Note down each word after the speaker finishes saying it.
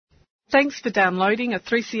Thanks for downloading a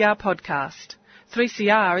 3CR podcast.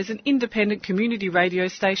 3CR is an independent community radio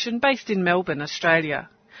station based in Melbourne, Australia.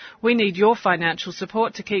 We need your financial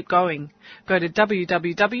support to keep going. Go to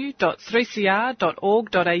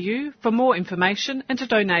www.3cr.org.au for more information and to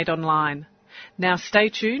donate online. Now stay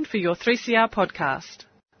tuned for your 3CR podcast.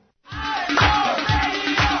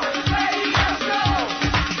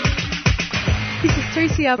 This is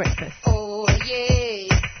 3CR Breakfast. Oh, yeah.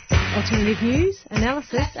 Alternative news,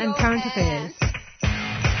 analysis and current affairs.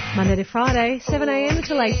 Monday to Friday, 7am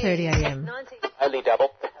until 8:30am. Only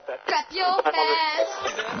double. Clap your hands.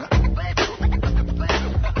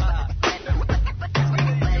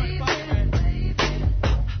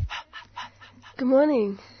 Good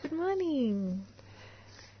morning. Good morning.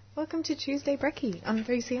 Welcome to Tuesday Brekkie on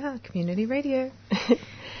 3CR Community Radio.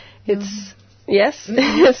 Yes,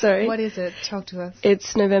 sorry. What is it? Talk to us.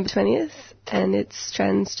 It's November 20th and it's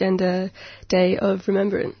Transgender Day of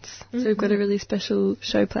Remembrance. So we've got a really special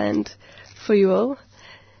show planned for you all.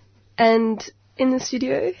 And in the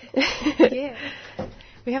studio... Yeah.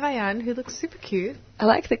 We have Ayan, who looks super cute. I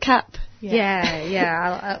like the cap.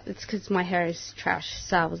 Yeah. It's because my hair is trash,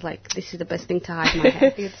 so I was like, this is the best thing to hide my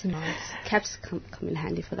hair. It's nice. Caps come in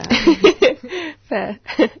handy for that. Fair.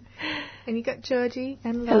 And you got Georgie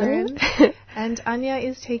and Lauren. And Anya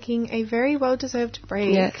is taking a very well-deserved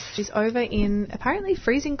break. Yes. She's over in apparently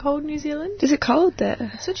freezing cold New Zealand. Is it cold there?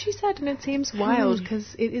 That's what she said, and it seems wild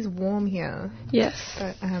because it is warm here. Yes.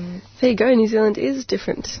 But, there you go. New Zealand is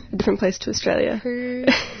different. A different place to Australia. Who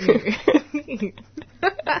knew?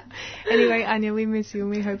 Anyway, Anya, we miss you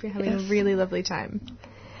and we hope you're having a really lovely time.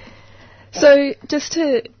 So, just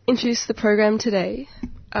to introduce the program today,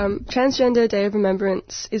 Transgender Day of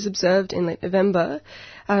Remembrance is observed in late November.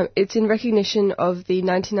 It's in recognition of the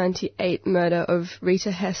 1998 murder of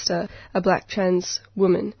Rita Hester, a black trans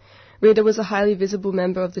woman. Rita was a highly visible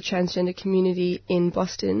member of the transgender community in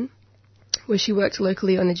Boston, where she worked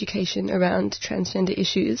locally on education around transgender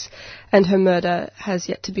issues, and her murder has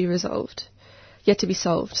yet to be solved.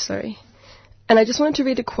 And I just wanted to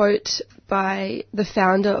read a quote by the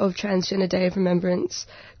founder of Transgender Day of Remembrance,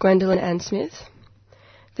 Gwendolyn Ann Smith.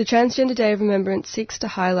 The Transgender Day of Remembrance seeks to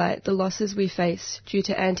highlight the losses we face due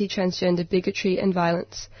to anti-transgender bigotry and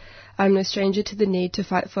violence. I am no stranger to the need to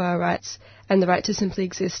fight for our rights, and the right to simply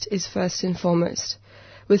exist is first and foremost.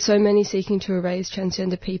 With so many seeking to erase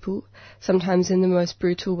transgender people, sometimes in the most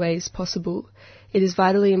brutal ways possible, it is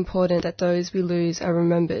vitally important that those we lose are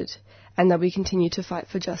remembered, and that we continue to fight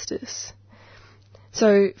for justice.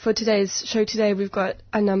 So for today's show today, we've got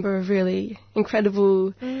a number of really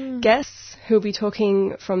incredible guests who will be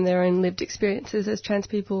talking from their own lived experiences as trans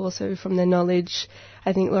people, also from their knowledge.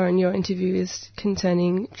 I think, Lauren, your interview is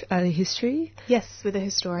concerning history. Yes, with a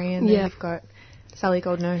historian. Yeah. And we've got Sally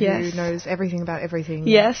Goldner, who knows everything about everything.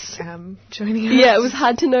 Yes. Joining us. Yeah, it was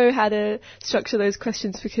hard to know how to structure those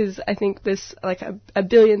questions because I think there's like a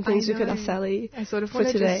billion things we could ask Sally. I sort of for want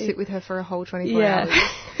to today. just sit with her for a whole 24 hours.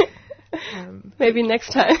 Maybe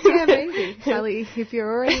next time. Yeah, maybe. Sally, if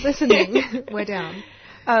you're already listening, we're down.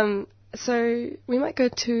 So we might go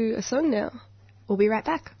to a song now. We'll be right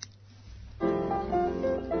back.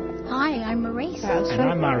 Hi, I'm Maurice. And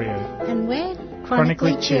I'm Mario. And we're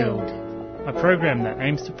Chronically Chilled, a program that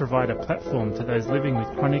aims to provide a platform to those living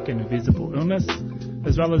with chronic and invisible illness,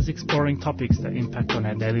 as well as exploring topics that impact on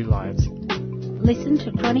our daily lives. Listen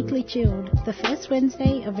to Chronically Chilled the first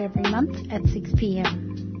Wednesday of every month at 6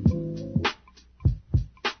 p.m.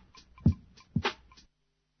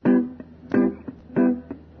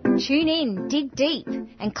 Tune in, dig deep,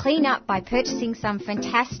 and clean up by purchasing some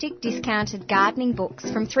fantastic discounted gardening books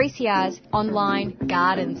from 3CR's online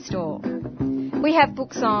garden store. We have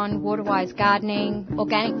books on water-wise gardening,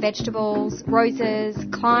 organic vegetables, roses,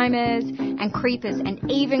 climbers and creepers, and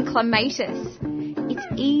even clematis. It's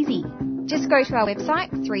easy. Just go to our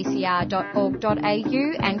website,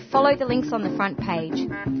 3cr.org.au, and follow the links on the front page.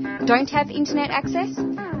 Don't have internet access?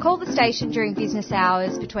 Call the station during business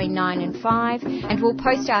hours between 9 and 5, and we'll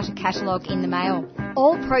post out a catalogue in the mail.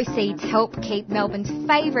 All proceeds help keep Melbourne's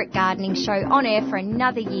favourite gardening show on air for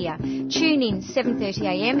another year. Tune in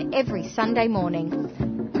 7:30am every Sunday morning.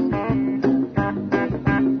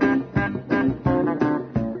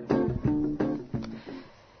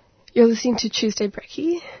 You're listening to Tuesday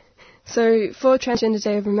Brekkie. So for Transgender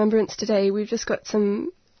Day of Remembrance today, we've just got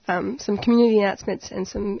some community announcements and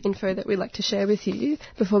some info that we'd like to share with you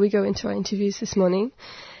before we go into our interviews this morning.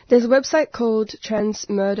 There's a website called Trans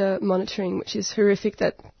Murder Monitoring, which is horrific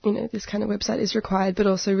that, this kind of website is required, but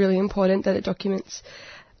also really important that it documents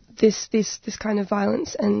this kind of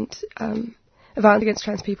violence and violence against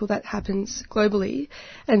trans people that happens globally.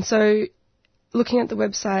 And so looking at the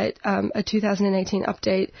website, a 2018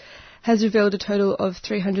 update has revealed a total of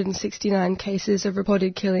 369 cases of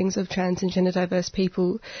reported killings of trans and gender diverse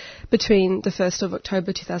people between the 1st of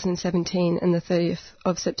October 2017 and the 30th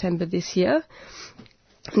of September this year.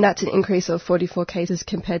 And that's an increase of 44 cases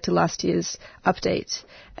compared to last year's update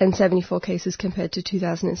and 74 cases compared to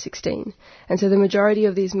 2016. And so the majority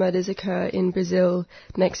of these murders occur in Brazil,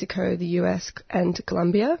 Mexico, the US and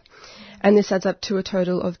Colombia. And this adds up to a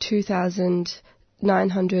total of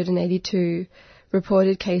 2,982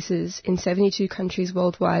 reported cases in 72 countries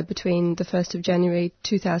worldwide between the 1st of January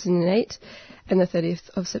 2008 and the 30th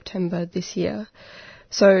of September this year.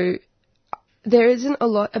 So there isn't a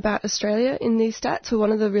lot about Australia in these stats. So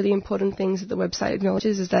one of the really important things that the website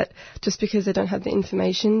acknowledges is that just because they don't have the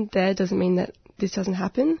information there doesn't mean that this doesn't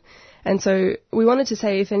happen. And so we wanted to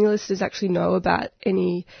say if any listeners actually know about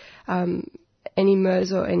any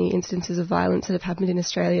murders or any instances of violence that have happened in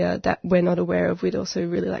Australia that we're not aware of, we'd also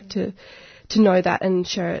really like to know that and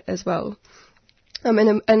share it as well.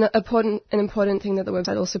 And an important thing that the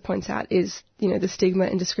website also points out is, the stigma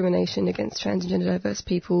and discrimination against trans and gender diverse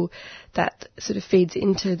people that sort of feeds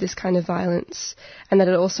into this kind of violence, and that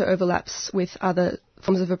it also overlaps with other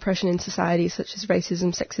forms of oppression in society such as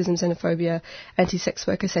racism, sexism, xenophobia, anti-sex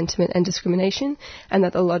worker sentiment and discrimination, and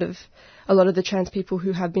that a lot of the trans people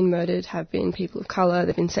who have been murdered have been people of colour,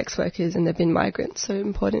 they've been sex workers and they've been migrants. So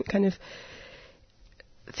important kind of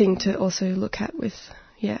thing to also look at with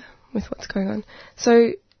what's going on.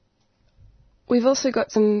 So we've also got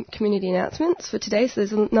some community announcements for today. So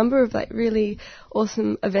there's a number of really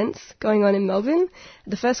awesome events going on in Melbourne.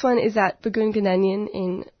 The first one is at Burgoon-Gananian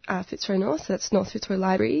in Fitzroy North, so that's North Fitzroy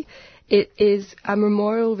Library. It is a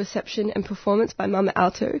memorial reception and performance by Mama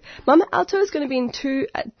Alto. Mama Alto is going to be in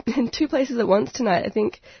two places at once tonight, I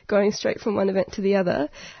think, going straight from one event to the other.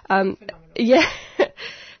 Yeah.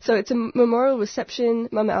 So it's a memorial reception.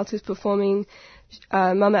 Mama Alto is performing.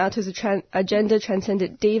 Mama Alto is a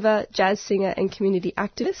gender-transcendent diva, jazz singer and community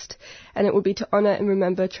activist, and it will be to honour and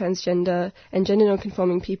remember transgender and gender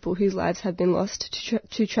non-conforming people whose lives have been lost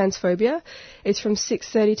to transphobia. It's from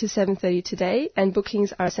 6:30 to 7:30 today, and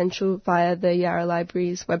bookings are essential via the Yarra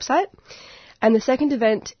Library's website. And the second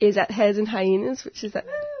event is at Hares and Hyenas, which is that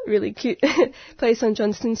really cute place on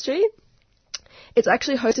Johnston Street. It's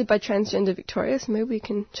actually hosted by Transgender Victoria, so maybe we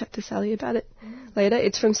can chat to Sally about it later.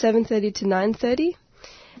 It's from 7:30 to 9:30,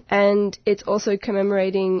 and it's also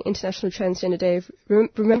commemorating International Transgender Day of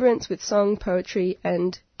Remembrance with song, poetry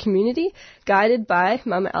and community, guided by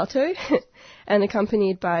Mama Alto and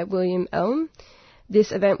accompanied by William Elm.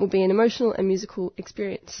 This event will be an emotional and musical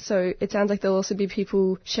experience. So it sounds like there'll also be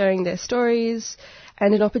people sharing their stories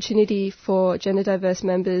and an opportunity for gender diverse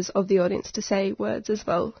members of the audience to say words as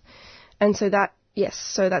well. And so that's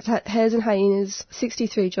at Hares and Hyenas,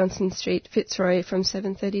 63 Johnston Street, Fitzroy, from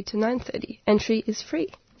 7:30 to 9:30. Entry is free.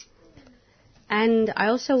 And I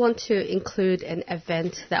also want to include an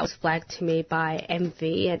event that was flagged to me by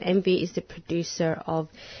MV, and MV is the producer of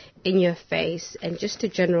In Your Face and just a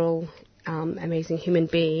general amazing human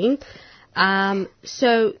being.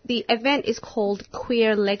 So the event is called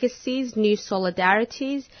Queer Legacies, New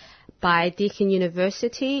Solidarities by Deakin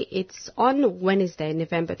University. It's on Wednesday,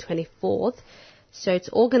 November 24th. So it's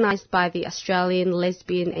organised by the Australian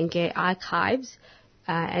Lesbian and Gay Archives,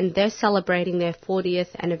 and they're celebrating their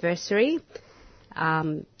 40th anniversary.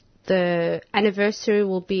 The anniversary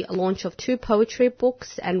will be a launch of 2 poetry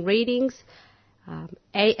books and readings.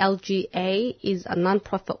 ALGA is a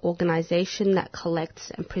non-profit organisation that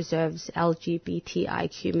collects and preserves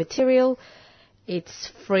LGBTIQ material.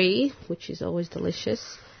 It's free, which is always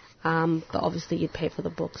delicious. But obviously you'd pay for the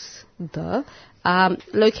books.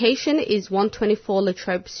 Location is 124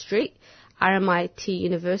 Latrobe Street, RMIT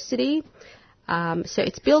University. So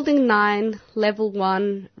it's Building 9, Level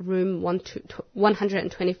 1, Room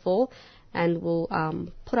 124, and we'll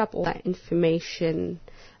put up all that information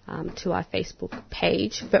to our Facebook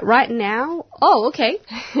page. But right now, okay,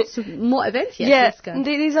 so more events? Yes, yeah,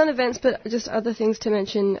 these aren't events, but just other things to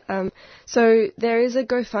mention. So there is a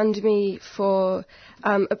GoFundMe for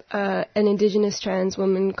an Indigenous trans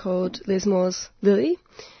woman called Liz Moore's Lily.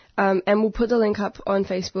 And we'll put the link up on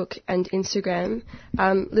Facebook and Instagram.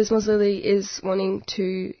 Liz Moore's Lily is wanting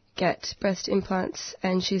to get breast implants,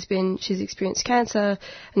 and she's experienced cancer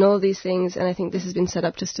and all of these things, and I think this has been set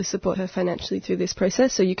up just to support her financially through this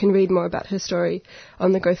process. So you can read more about her story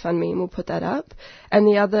on the GoFundMe, and we'll put that up. And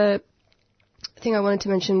the other thing I wanted to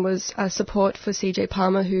mention was support for CJ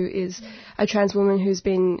Palmer, who is a trans woman who's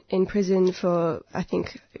been in prison for, I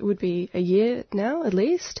think it would be a year now at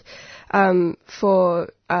least, for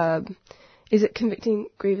is it convicting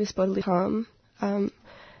grievous bodily harm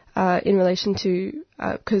in relation to,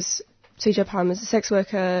 because CJ Palmer's a sex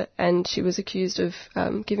worker and she was accused of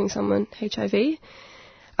giving someone HIV.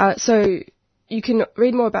 So you can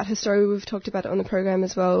read more about her story. We've talked about it on the program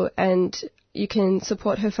as well, and you can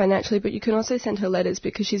support her financially, but you can also send her letters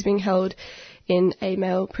because she's being held in a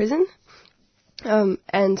male prison.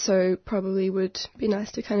 And so probably would be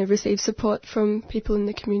nice to kind of receive support from people in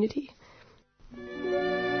the community.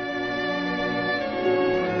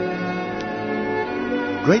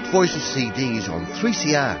 Great Voices CDs on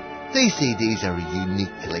 3CR. These CDs are a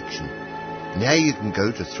unique collection. Now you can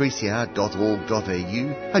go to 3cr.org.au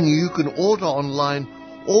and you can order online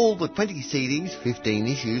all the 20 CDs, 15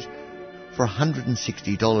 issues, for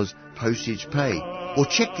 $160 postage paid. Or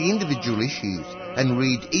check the individual issues and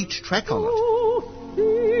read each track on it.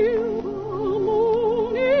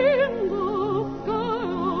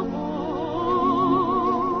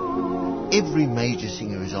 Every major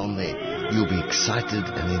singer is on there. You'll be excited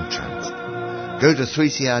and entranced. Go to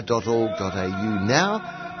 3cr.org.au now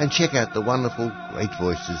and check out the wonderful Great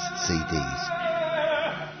Voices CDs.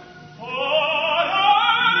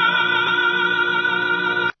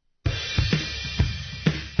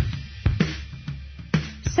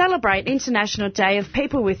 Celebrate International Day of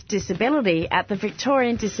People with Disability at the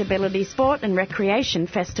Victorian Disability Sport and Recreation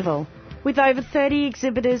Festival. With over 30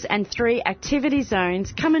 exhibitors and 3 activity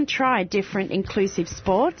zones, come and try different inclusive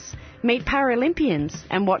sports, meet Paralympians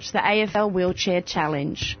and watch the AFL Wheelchair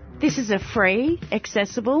Challenge. This is a free,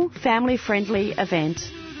 accessible, family-friendly event.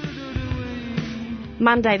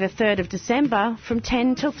 Monday the 3rd of December from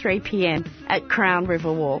 10 till 3 p.m. at Crown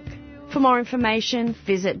River Walk. For more information,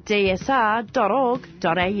 visit dsr.org.au.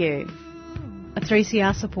 A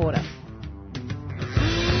 3CR supporter.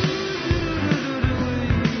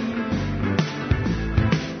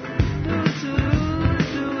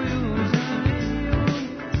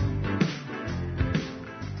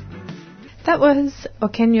 That was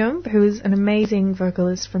Okenyum, who is an amazing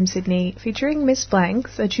vocalist from Sydney, featuring Miss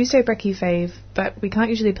Blanks, a Tuesday Brekkie fave, but we can't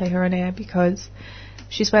usually play her on air because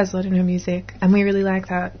she swears a lot in her music, and we really like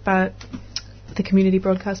that, but the Community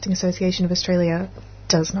Broadcasting Association of Australia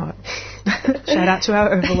does not. Shout out to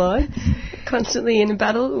our overlord. Constantly in a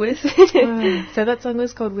battle with... So that song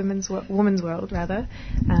was called Woman's World, rather,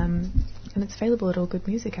 and it's available at all good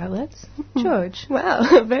music outlets. George.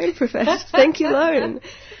 Wow, very professional. Thank you, Lauren.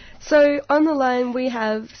 So on the line we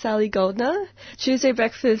have Sally Goldner, Tuesday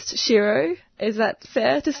Breakfast Shiro. Is that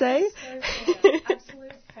fair to say?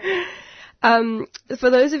 Absolutely. For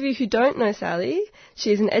those of you who don't know Sally,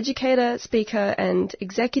 she is an educator, speaker and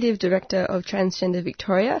executive director of Transgender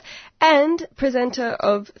Victoria and presenter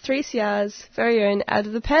of 3CR's very own Out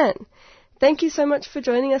of the Pan. Thank you so much for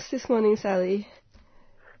joining us this morning, Sally.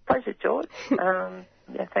 Pleasure, George.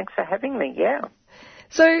 Thanks for having me,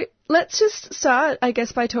 So let's just start, I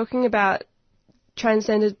guess, by talking about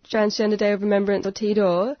Transgender Day of Remembrance, or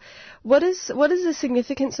TDAW. What is the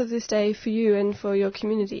significance of this day for you and for your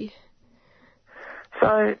community?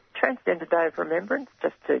 So Transgender Day of Remembrance,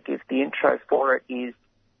 just to give the intro for it,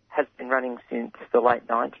 has been running since the late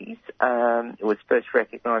 90s. It was first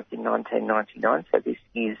recognised in 1999, so this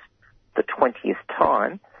is the 20th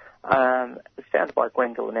time. It was founded by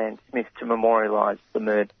Gwendolyn Ann Smith to memorialise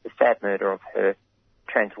the sad murder of her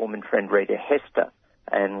trans woman friend Rita Hester,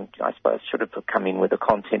 and I suppose should have come in with a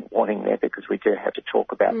content warning there because we do have to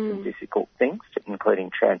talk about some difficult things, including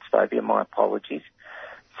transphobia. My apologies.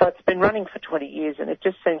 So it's been running for 20 years and it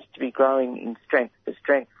just seems to be growing in strength to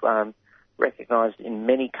strength, recognised in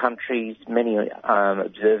many countries, many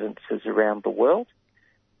observances around the world.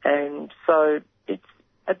 And so it's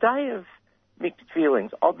a day of mixed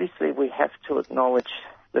feelings. Obviously we have to acknowledge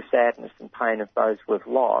the sadness and pain of those we've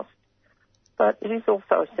lost, but it is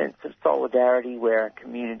also a sense of solidarity where our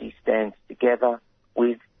community stands together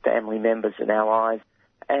with family members and allies.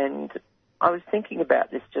 And I was thinking about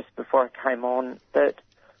this just before I came on, that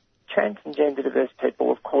trans and gender diverse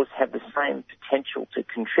people, of course, have the same potential to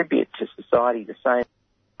contribute to society, the same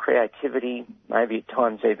creativity, maybe at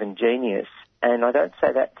times even genius. And I don't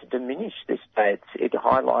say that to diminish this day. It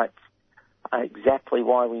highlights exactly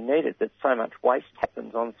why we need it, that so much waste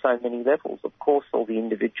happens on so many levels. Of course, all the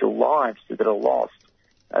individual lives that are lost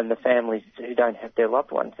and the families who don't have their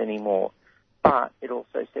loved ones anymore. But it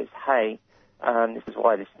also says, hey, this is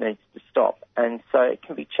why this needs to stop. And so it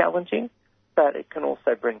can be challenging, but it can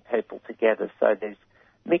also bring people together. So there's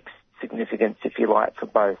mixed significance, if you like, for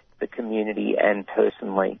both the community and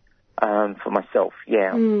personally for myself,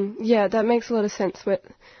 Yeah, that makes a lot of sense where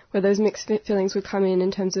those mixed feelings would come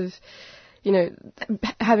in terms of,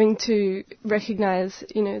 having to recognise,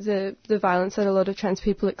 the violence that a lot of trans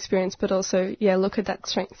people experience, but also, look at that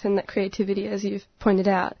strength and that creativity, as you've pointed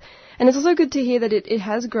out. And it's also good to hear that it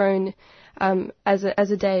has grown as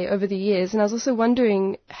a day over the years. And I was also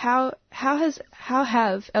wondering how have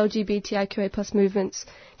LGBTIQA plus movements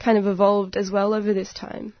kind of evolved as well over this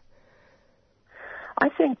time? I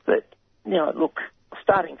think that,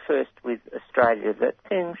 starting first with Australia, that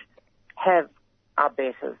things are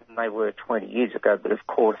better than they were 20 years ago. But of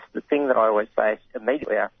course, the thing that I always say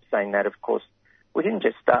immediately after saying that, of course, we didn't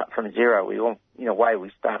just start from zero. We all, in a way,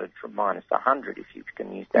 we started from minus 100, if you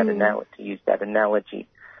can use that analogy.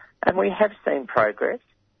 And we have seen progress.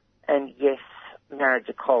 And yes, marriage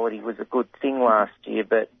equality was a good thing last year,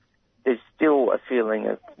 but there's still a feeling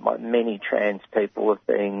of many trans people have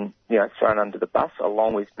been, thrown under the bus,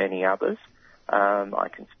 along with many others. I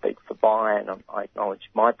can speak for bi, and I acknowledge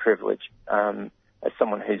my privilege as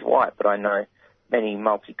someone who's white, but I know many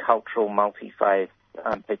multicultural, multi-faith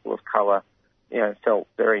people of colour, felt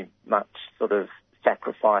very much sort of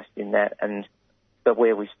sacrificed in that. But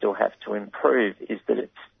where we still have to improve is that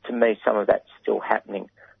to me, some of that's still happening,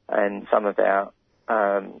 and some of our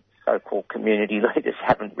so-called community leaders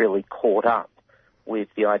haven't really caught up with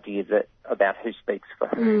the idea about who speaks for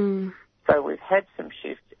who. So we've had some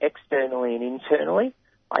shifts externally and internally.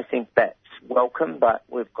 I think that's welcome, but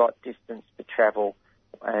we've got distance to travel.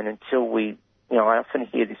 And until we, I often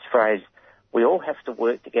hear this phrase, we all have to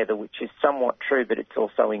work together, which is somewhat true, but it's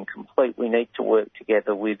also incomplete. We need to work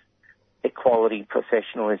together with equality,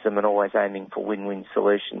 professionalism, and always aiming for win-win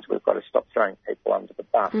solutions. We've got to stop throwing people under the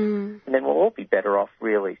bus. And then we'll all be better off,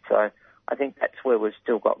 really. So I think that's where we've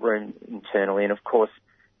still got room internally. And, of course,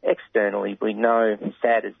 externally, we know,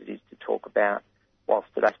 sad as it is to talk about, whilst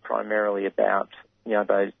today's primarily about,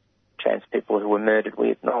 those trans people who were murdered,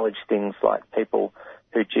 we acknowledge things like people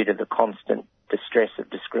who, due to the constant distress of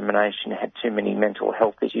discrimination, had too many mental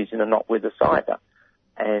health issues and are not with us either.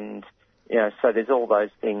 And, so there's all those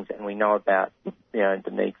things, and we know about, the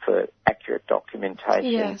need for accurate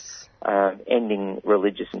documentation, ending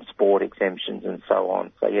religious and sport exemptions and so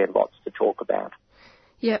on. So, lots to talk about.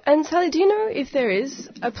 Yeah, and Sally, do you know if there is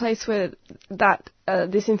a place where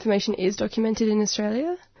this information is documented in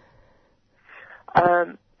Australia?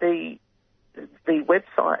 The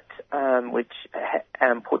website, which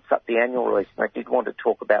puts up the annual release, and I did want to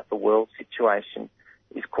talk about the world situation,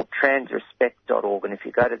 is called transrespect.org, and if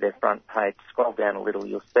you go to their front page, scroll down a little,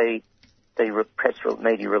 you'll see the press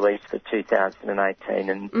media release for 2018,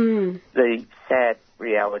 and the sad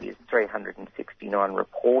reality is 369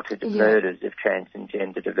 reported murders of trans and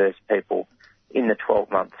gender diverse people in the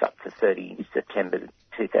 12 months up to 30 September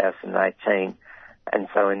 2018. And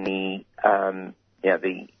so in the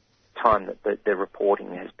time that the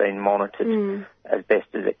reporting has been monitored as best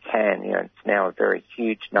as it can, it's now a very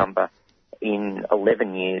huge number. In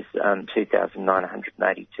 11 years,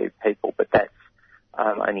 2,982 people, but that's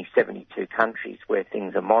only 72 countries where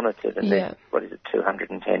things are monitored, and there's,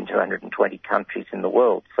 210, 220 countries in the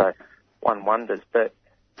world. So one wonders. But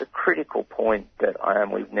the critical point that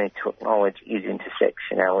we need to acknowledge is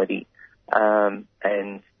intersectionality. And,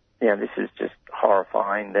 this is just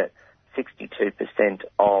horrifying that 62%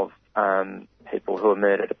 of people who are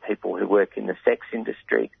murdered are people who work in the sex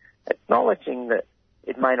industry, acknowledging that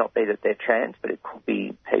it may not be that they're trans, but it could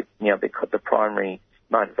be, because the primary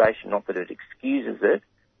motivation, not that it excuses it,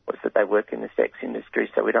 was that they work in the sex industry.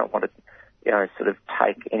 So we don't want to, sort of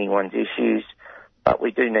take anyone's issues. But we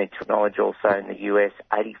do need to acknowledge also in the US,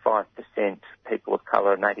 85% people of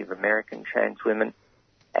colour are Native American trans women.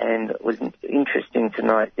 And it was interesting to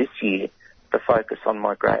note this year, the focus on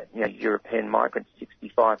European migrants,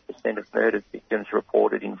 65% of murder victims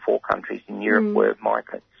reported in 4 countries in Europe were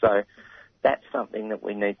migrants. So that's something that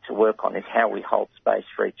we need to work on, is how we hold space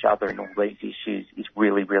for each other in all these issues is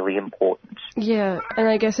really, really important. Yeah, and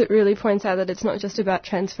I guess it really points out that it's not just about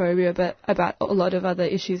transphobia, but about a lot of other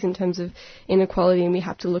issues in terms of inequality, and we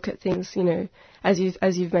have to look at things, as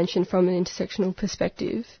you've mentioned, from an intersectional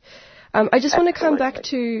perspective. I just want to come back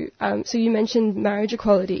to, so you mentioned marriage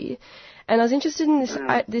equality, and I was interested in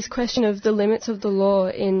this question of the limits of the law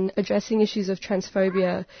in addressing issues of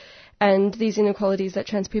transphobia and these inequalities that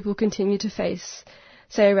trans people continue to face,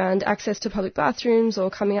 say around access to public bathrooms or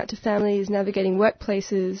coming out to families, navigating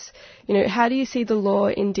workplaces. How do you see the law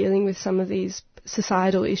in dealing with some of these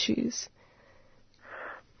societal issues?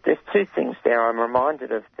 There's 2 things there. I'm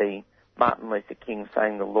reminded of the Martin Luther King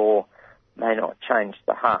saying the law may not change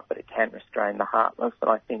the heart, but it can restrain the heartless, and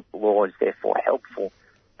I think the law is therefore helpful.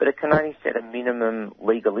 But it can only set a minimum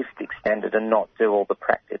legalistic standard and not do all the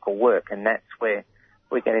practical work, and that's where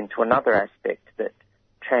we get into another aspect, that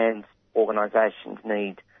trans organisations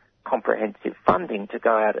need comprehensive funding to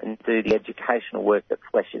go out and do the educational work that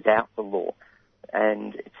fleshes out the law.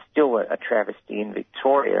 And it's still a travesty in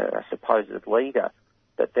Victoria, a supposed leader,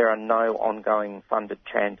 that there are no ongoing funded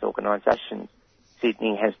trans organisations.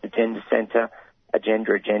 Sydney has the Gender Centre,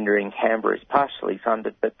 Agenda in Canberra is partially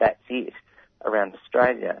funded, but that's it around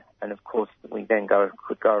Australia. And of course, we then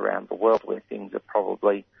could go around the world where things are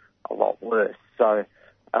probably a lot worse. So,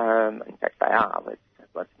 in fact, they are.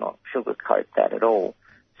 Let's not sugarcoat that at all.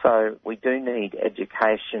 So we do need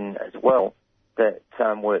education as well that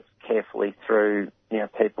works carefully through,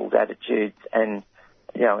 people's attitudes and,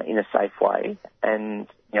 in a safe way. And,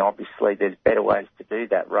 obviously there's better ways to do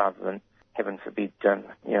that rather than, heaven forbid, drive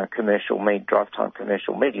time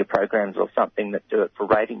commercial media programs or something that do it for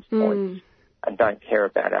ratings points and don't care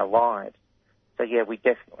about our lives. So, we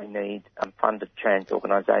definitely need funded trans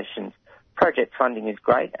organisations. Project funding is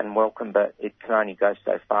great and welcome, but it can only go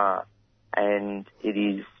so far. And it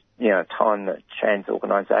is, time that trans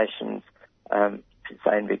organisations,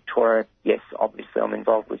 say in Victoria, yes, obviously I'm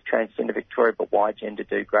involved with Transgender Victoria, but Y-Gender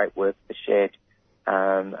do great work for Shared,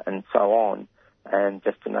 and so on, and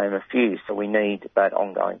just to name a few. So we need that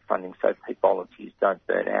ongoing funding so volunteers don't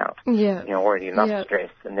burn out. Yeah. Already enough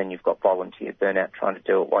stress, and then you've got volunteer burnout trying to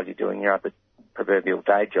do it while you're doing your other proverbial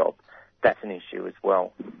day job. That's an issue as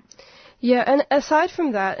well. Yeah, and aside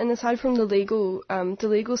from that, and aside from the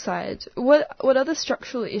legal side, what other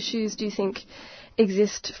structural issues do you think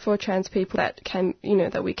exist for trans people that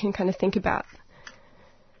that we can kind of think about?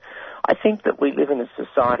 I think that we live in a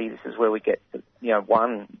society, this is where we get,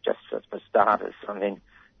 one, just for starters,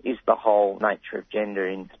 is the whole nature of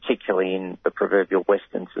gender, particularly in the proverbial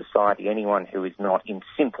Western society. Anyone who is not, in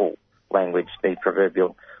simple language, the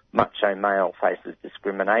proverbial macho male faces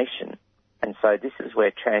discrimination. And so this is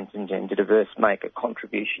where trans and gender diverse make a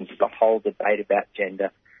contribution to the whole debate about gender.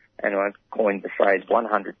 And I've coined the phrase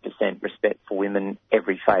 100% respect for women,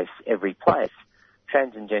 every face, every place.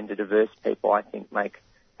 Trans and gender diverse people, I think, make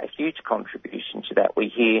a huge contribution to that. We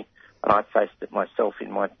hear, and I faced it myself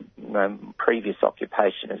in my previous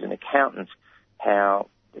occupation as an accountant, how,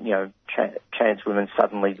 trans women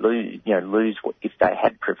suddenly lose if they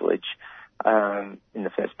had privilege in the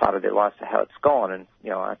first part of their life, so how it's gone. And,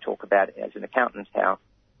 I talk about it as an accountant, how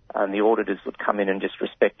the auditors would come in and just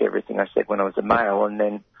respect everything I said when I was a male, and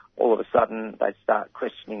then all of a sudden they'd start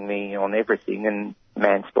questioning me on everything and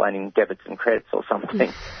mansplaining debits and credits or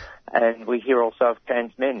something. And we hear also of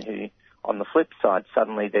trans men who, on the flip side,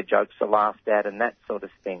 suddenly their jokes are laughed at and that sort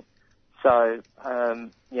of thing. So,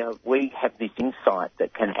 we have this insight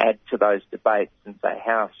that can add to those debates and say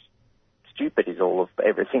how stupid is all of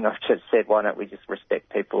everything I've just said. Why don't we just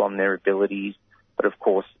respect people on their abilities? But of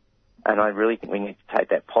course, and I really think we need to take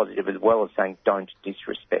that positive as well as saying don't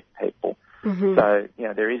disrespect people. Mm-hmm. So,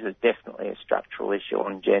 there is definitely a structural issue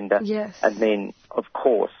on gender. Yes. And then, of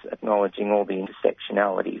course, acknowledging all the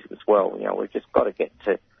intersectionalities as well. We've just got to get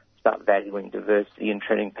to start valuing diversity and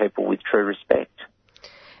treating people with true respect.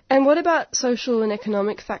 And what about social and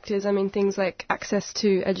economic factors? I mean, things like access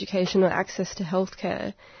to education or access to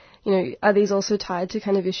healthcare. Are these also tied to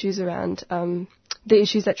kind of issues around the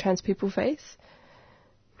issues that trans people face?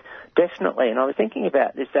 Definitely. And I was thinking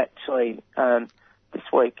about this actually. This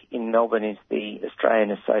week in Melbourne is the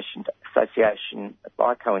Australian Association,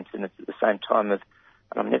 by coincidence, at the same time of,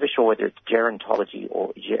 and I'm never sure whether it's gerontology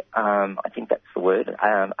or, I think that's the word,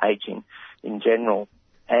 ageing in general.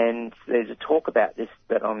 And there's a talk about this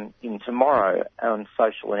that I'm in tomorrow on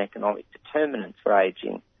social and economic determinants for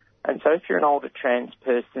ageing. And so if you're an older trans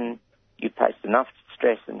person, you've faced enough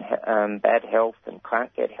stress and bad health and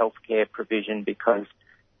can't get healthcare provision because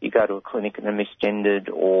you go to a clinic and are misgendered,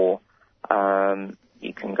 or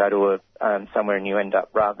you can go to somewhere and you end up,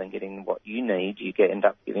 rather than getting what you need, end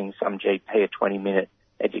up giving some GP a 20-minute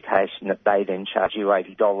education that they then charge you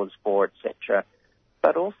 $80 for, etc.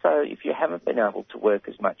 But also, if you haven't been able to work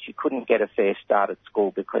as much, you couldn't get a fair start at school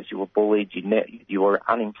because you were bullied, you were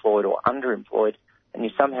unemployed or underemployed, and you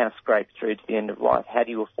somehow scraped through to the end of life. How do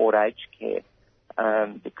you afford aged care?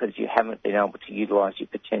 Because you haven't been able to utilise your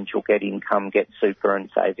potential, get income, get super and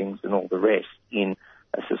savings and all the rest in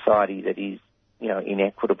a society that is,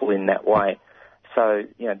 inequitable in that way. So,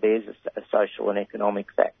 there's a social and economic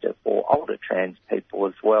factor for older trans people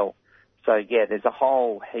as well. So, there's a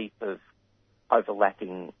whole heap of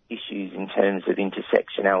overlapping issues in terms of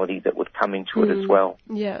intersectionality that would come into it as well.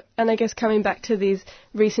 Yeah, and I guess coming back to these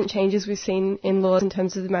recent changes we've seen in laws in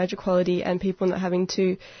terms of the marriage equality and people not having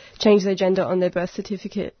to change their gender on their birth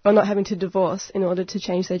certificate, or not having to divorce in order to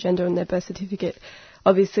change their gender on their birth certificate,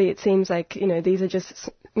 obviously it seems like, these are just,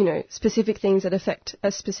 specific things that affect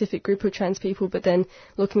a specific group of trans people, but then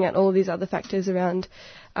looking at all these other factors around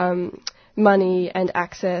money and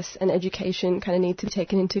access and education kind of need to be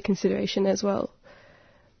taken into consideration as well.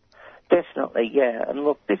 Definitely, yeah. And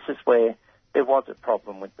look, this is where there was a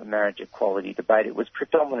problem with the marriage equality debate. It was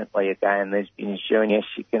predominantly, again, there's been issue, and yes,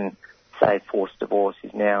 you can say forced divorce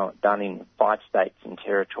is now done in 5 states and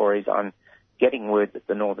territories. I'm getting word that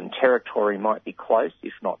the Northern Territory might be close,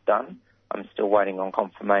 if not done. I'm still waiting on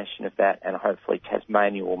confirmation of that, and hopefully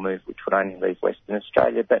Tasmania will move, which would only leave Western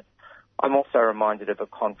Australia. But I'm also reminded of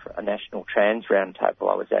a national trans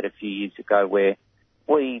roundtable I was at a few years ago where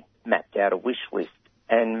we mapped out a wish list,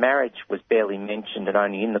 and marriage was barely mentioned and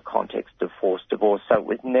only in the context of forced divorce. So it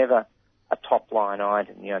was never a top-line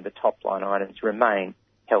item. The top-line items remain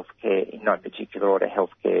healthcare, in no particular order,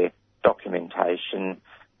 healthcare, documentation,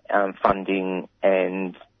 funding,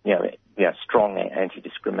 and strong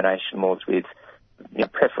anti-discrimination laws with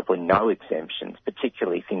preferably no exemptions,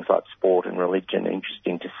 particularly things like sport and religion.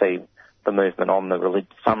 Interesting to see the movement on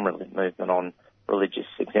movement on religious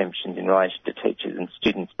exemptions in relation to teachers and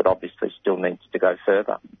students, but obviously still needs to go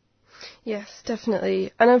further. Yes,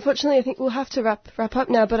 definitely. And unfortunately, I think we'll have to wrap up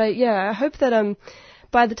now. But I hope that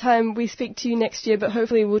by the time we speak to you next year, but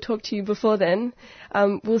hopefully we'll talk to you before then,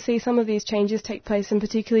 we'll see some of these changes take place, and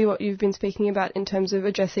particularly what you've been speaking about in terms of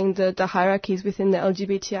addressing the hierarchies within the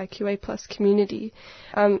LGBTIQA+ community.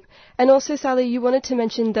 And also, Sally, you wanted to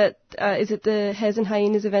mention that, is it the Hares and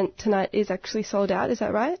Hyenas event tonight is actually sold out, is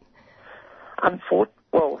that right?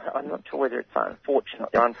 Well, I'm not sure whether it's unfortunately.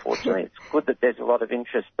 Unfortunately, it's good that there's a lot of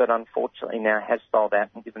interest, but unfortunately now it has sold out,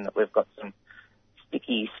 and given that we've got some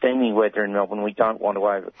sticky, steamy weather in Melbourne, we don't want to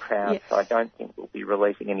overcrowd, yes. So I don't think we'll be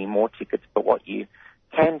releasing any more tickets. But what you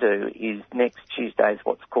can do is next Tuesday is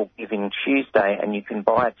what's called Giving Tuesday, and you can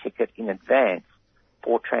buy a ticket in advance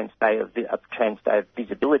for Trans Day of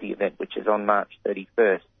Visibility event, which is on March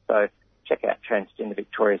 31st. So check out Transgender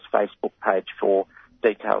Victoria's Facebook page for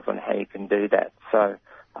details on how you can do that. So,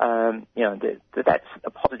 that's a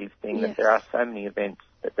positive thing, yes, that there are so many events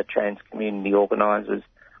that the trans community organises.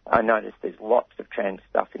 I noticed there's lots of trans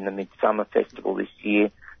stuff in the Midsummer Festival this year.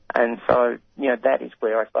 And so, that is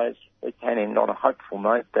where I suppose we can end on a hopeful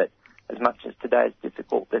note that as much as today is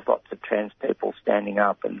difficult, there's lots of trans people standing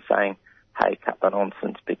up and saying, hey, cut the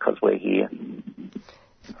nonsense because we're here.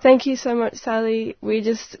 Thank you so much, Sally. We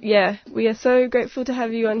are so grateful to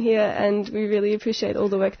have you on here, and we really appreciate all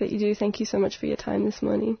the work that you do. Thank you so much for your time this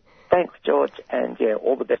morning. Thanks, George, and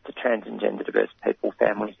all the best to trans and gender diverse people,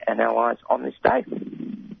 families and allies on this day.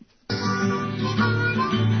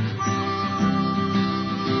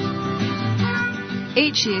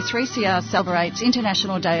 Each year, 3CR celebrates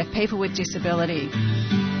International Day of People with Disability.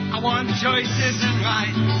 I want choices and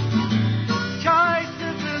rights.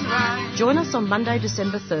 Choices and rights. Join us on Monday,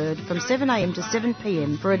 December 3rd from 7am to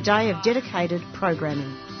 7pm for a day of dedicated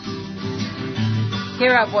programming.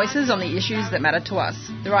 Hear our voices on the issues that matter to us.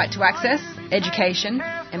 The right to access, education,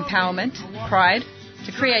 empowerment, pride,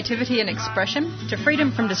 to creativity and expression, to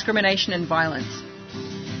freedom from discrimination and violence.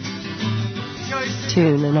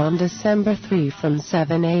 Tune in on December 3 from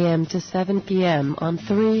 7 a.m. to 7 p.m. on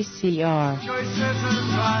 3CR.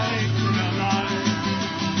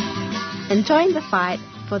 And join the fight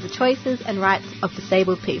for the choices and rights of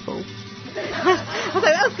disabled people. I thought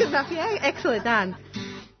that was good enough, yeah? Excellent, done.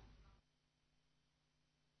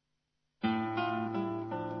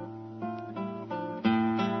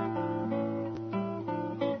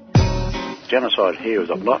 Genocide here is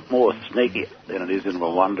a lot more sneaky than it is in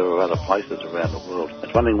Rwanda or other places around the world.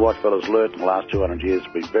 It's one thing white fellas learned in the last 200 years,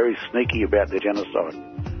 to be very sneaky about their genocide.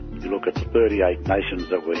 You look at the 38 nations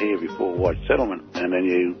that were here before white settlement, and then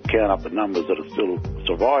you count up the numbers that are still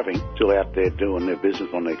surviving, still out there doing their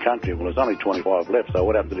business on their country. Well, there's only 25 left, so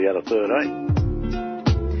what happened to the other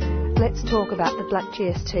 13? Let's talk about the Black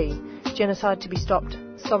GST. Genocide to be stopped,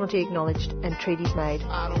 sovereignty acknowledged and treaties made.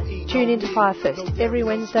 Tune in to Fire First every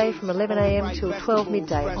Wednesday from 11am till 12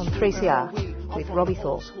 midday on 3CR with Robbie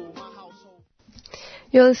Thorpe.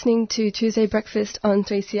 You're listening to Tuesday Breakfast on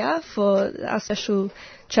 3CR for our special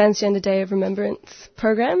Transgender Day of Remembrance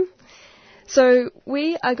program. So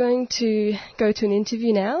we are going to go to an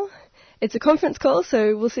interview now. It's a conference call,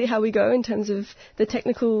 so we'll see how we go in terms of the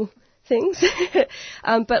technical things.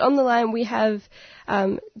 But on the line we have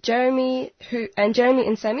Jeremy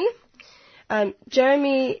and Sammy.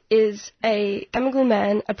 Jeremy is a Gamigal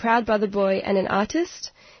man, a proud brother boy and an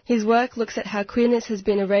artist. His work looks at how queerness has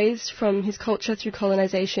been erased from his culture through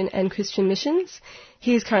colonisation and Christian missions.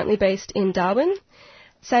 He is currently based in Darwin.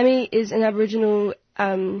 Sammy is an Aboriginal,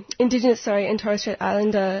 and Torres Strait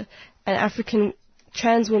Islander, an African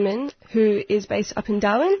trans woman who is based up in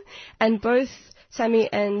Darwin, and both Sammy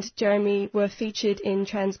and Jeremy were featured in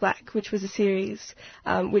Trans Black, which was a series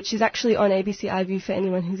which is actually on ABC iView for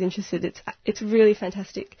anyone who's interested. It's really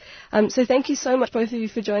fantastic. So thank you so much, both of you,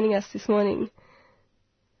 for joining us this morning.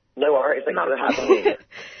 No worries. Thanks for having me.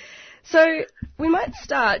 So we might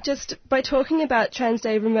start just by talking about Trans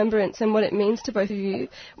Day of Remembrance and what it means to both of you.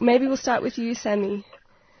 Maybe we'll start with you, Sammy.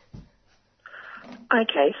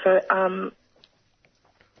 Okay, so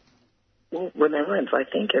remembrance. I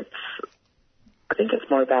think it's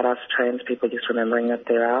more about us trans people just remembering that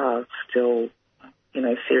there are still,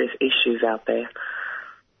 serious issues out there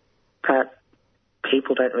that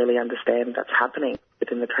people don't really understand that's happening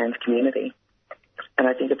within the trans community. And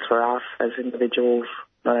I think it's for us as individuals,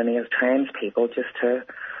 not only as trans people, just to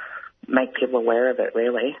make people aware of it,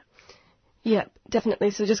 really. Yeah,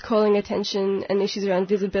 definitely. So just calling attention and issues around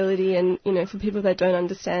visibility and, for people that don't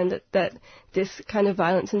understand that this kind of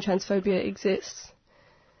violence and transphobia exists.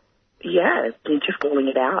 Yeah, and just calling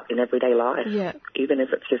it out in everyday life. Yeah. Even if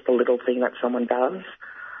it's just a little thing that someone does.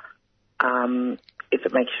 If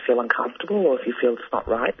it makes you feel uncomfortable or if you feel it's not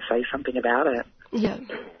right, say something about it. Yeah.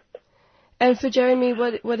 And for Jeremy,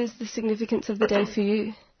 what is the significance of the day for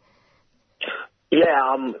you?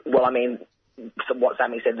 Yeah, so what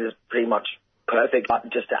Sammy said is pretty much perfect.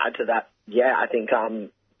 But just to add to that, yeah, I think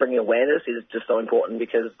bringing awareness is just so important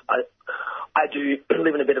because I do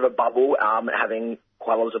live in a bit of a bubble, having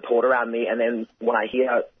quite a lot of support around me, and then when I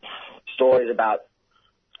hear stories about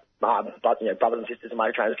brothers and sisters in my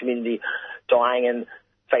trans community dying and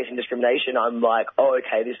facing discrimination, I'm like, oh,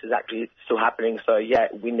 okay, this is actually still happening. So, yeah,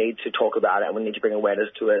 we need to talk about it and we need to bring awareness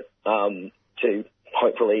to it to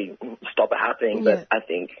hopefully stop it happening. Yeah. But I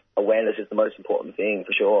think awareness is the most important thing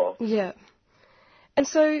for sure. Yeah. And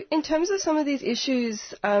so in terms of some of these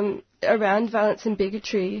issues around violence and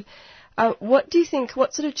bigotry, what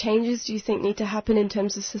sort of changes do you think need to happen in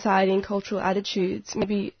terms of society and cultural attitudes?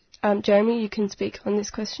 Maybe, Jeremy, you can speak on this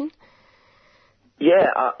question.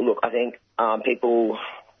 Yeah, look, I think people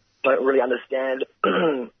don't really understand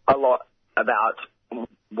a lot about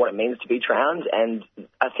what it means to be trans, and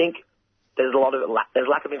I think there's there's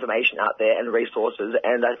lack of information out there and resources,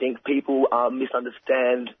 and I think people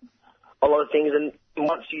misunderstand a lot of things. And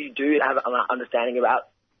once you do have an understanding about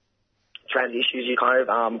trans issues, you kind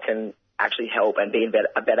of can actually help and be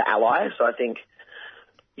a better ally. So I think,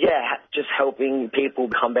 yeah, just helping people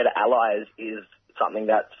become better allies is something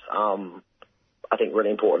that's I think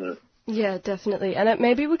really important. Yeah, definitely. And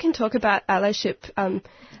maybe we can talk about allyship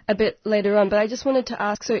a bit later on, but I just wanted to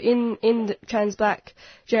ask, so in the Trans Black,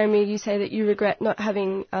 Jeremy, you say that you regret not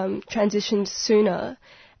having transitioned sooner,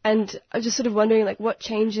 and I'm just sort of wondering, what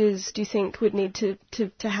changes do you think would need to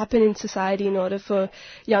happen in society in order for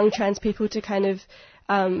young trans people to kind of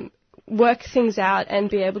work things out and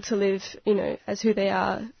be able to live, as who they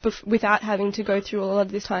are, without having to go through all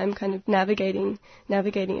of this time kind of navigating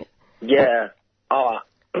it? Yeah.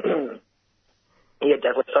 Yeah,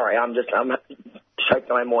 definitely. Sorry, I'm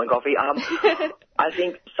choking on my morning coffee. I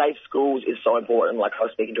think safe schools is so important. Like, I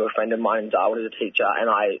was speaking to a friend of mine in Darwin as a teacher, and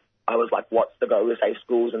I was like, what's the go with safe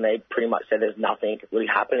schools? And they pretty much said there's nothing really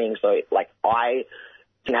happening. So, I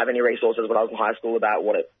didn't have any resources when I was in high school about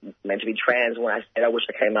what it meant to be trans. When I said I wish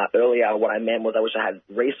I came out earlier, what I meant was I wish I had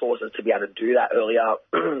resources to be able to do that earlier.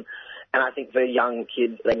 And I think for young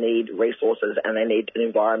kids, they need resources and they need an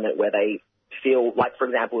environment where they feel like, for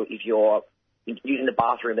example, if you're using the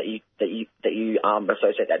bathroom that you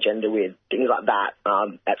associate that gender with, things like that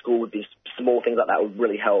at school would be small things like that would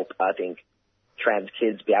really help. I think trans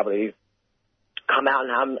kids be able to come out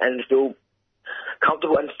and feel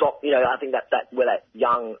comfortable and stop. I think that where that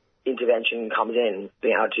young intervention comes in,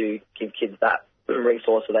 being able to give kids that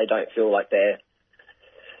resource so they don't feel like they're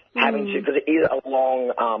having to, because it is a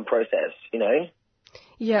long process,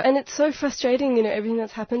 Yeah, and it's so frustrating, everything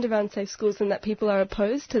that's happened around safe schools and that people are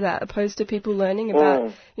opposed to people learning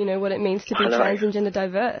about, what it means to be trans and gender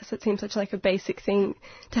diverse. It seems such like a basic thing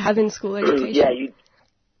to have in school education.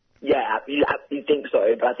 You think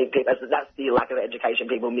so, but I think that's the lack of education,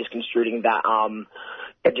 people misconstruing that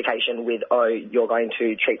education with, you're going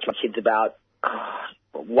to teach my kids about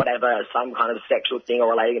whatever, some kind of sexual thing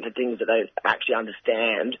or relating it to things that they actually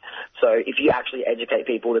understand. So if you actually educate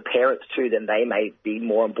people, the parents too, then they may be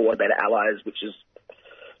more on board, better allies, which is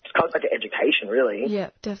just kind of like an education, really. Yeah,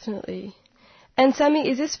 definitely. And Sammy,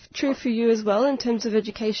 is this true for you as well in terms of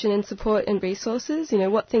education and support and resources?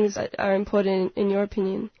 What things are important in your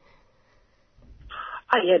opinion?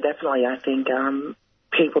 Yeah, definitely. I think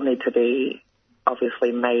people need to be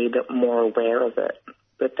obviously made more aware of it.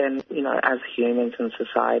 But then, you know, as humans in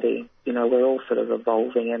society, you know, we're all sort of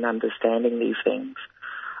evolving and understanding these things.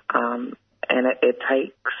 And it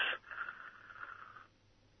takes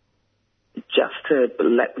just to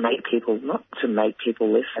make people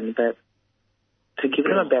listen, but to give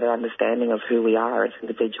them a better understanding of who we are as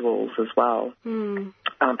individuals as well, and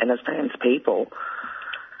as trans people.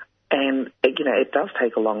 And, you know, it does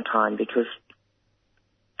take a long time because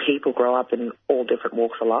people grow up in all different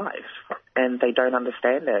walks of life and they don't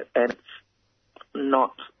understand it. And it's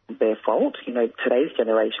not their fault. You know, today's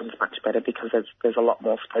generation is much better because there's a lot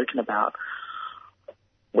more spoken about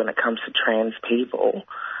when it comes to trans people.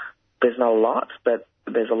 There's not a lot, but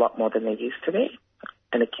there's a lot more than there used to be.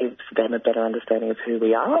 And it gives them a better understanding of who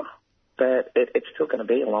we are. But it's still going to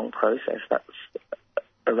be a long process that's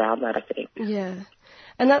around that, I think. Yeah.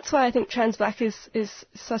 And that's why I think Trans Black is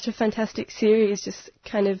such a fantastic series, just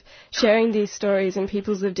kind of sharing these stories and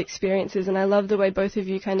people's lived experiences. And I love the way both of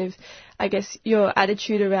you kind of, I guess, your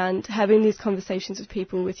attitude around having these conversations with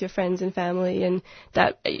people, with your friends and family, and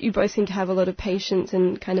that you both seem to have a lot of patience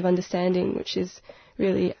and kind of understanding, which is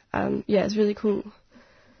really, it's really cool.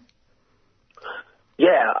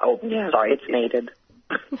 Yeah. Oh, sorry, it's needed.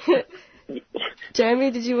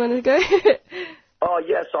 Jeremy, did you want to go? Oh,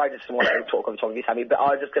 yeah, sorry, I just want to talk on top of you, Sammy, but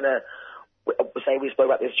I was just going to say we spoke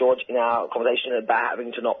about this, George, in our conversation about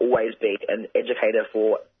having to not always be an educator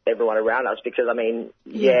for everyone around us because, I mean,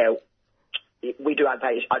 we do have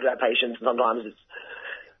patience. I do have patience, and sometimes it's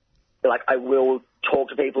like I will talk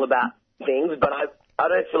to people about things, but I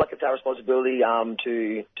don't feel like it's our responsibility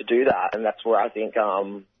to do that, and that's where I think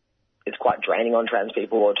it's quite draining on trans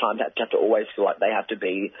people all the time to have to always feel like they have to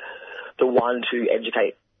be the one to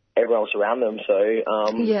educate everyone else around them. So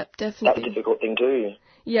definitely. That's a difficult thing too.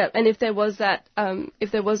 Yeah, and if there was that,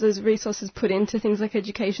 if there was those resources put into things like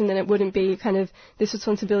education, then it wouldn't be kind of this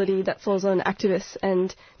responsibility that falls on activists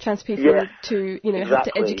and trans people to, you know, have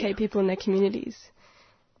to educate people in their communities.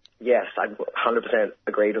 Yes, I 100%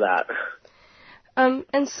 agree to that.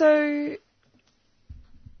 And so,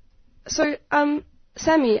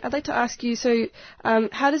 Sammy, I'd like to ask you,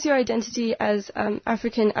 how does your identity as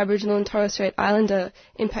African, Aboriginal and Torres Strait Islander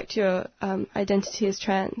impact your identity as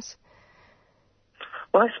trans?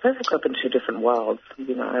 Well, I suppose I grew up in two different worlds.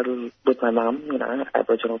 You know, with my mum, you know,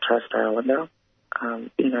 Aboriginal Torres Strait Islander,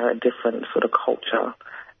 you know, a different sort of culture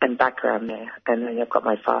and background there. And then you've got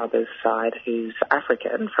my father's side, who's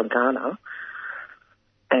African from Ghana.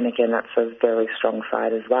 And again, that's a very strong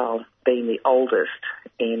side as well. Being the oldest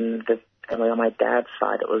in the family on my dad's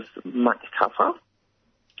side, it was much tougher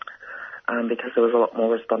because there was a lot more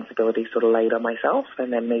responsibility sort of laid on myself.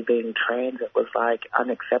 And then me being trans, it was like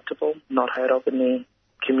unacceptable, not heard of in the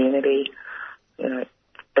community. You know,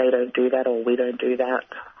 they don't do that or we don't do that.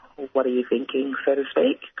 What are you thinking, so to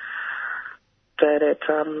speak? But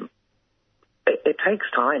it takes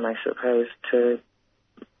time, I suppose, to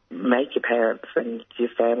make your parents and your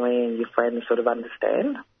family and your friends sort of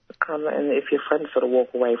understand. And if your friends sort of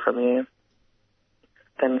walk away from you,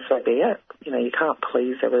 then so be it. You know, you can't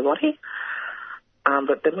please everybody.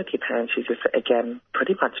 But then with your parents, you just, again,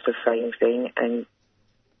 pretty much the same thing. And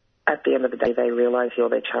at the end of the day, they realise you're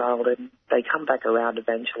their child and they come back around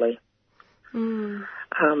eventually.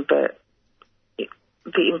 But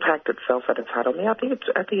the impact itself that it's had on me, I think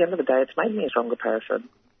at the end of the day, it's made me a stronger person.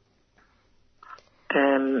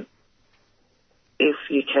 And if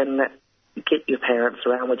you can get your parents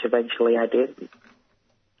around, which eventually I did,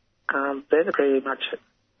 they're pretty much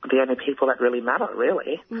the only people that really matter,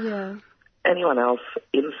 really. Yeah. Anyone else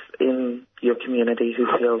in your community who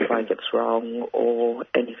feels like it's wrong or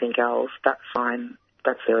anything else, that's fine.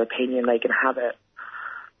 That's their opinion. They can have it.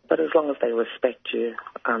 But as long as they respect you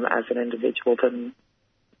as an individual, then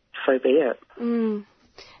so be it. And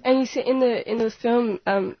you see in the film,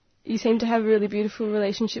 you seem to have a really beautiful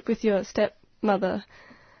relationship with your stepmother.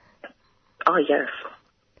 Oh, yes.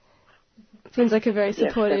 Seems like a very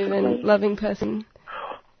supportive and loving person.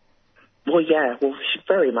 Well, yeah,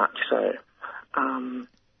 very much so.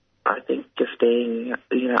 I think just being,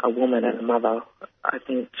 you know, a woman and a mother, I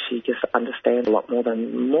think she just understands a lot more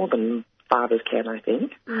than fathers can, I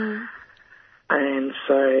think. And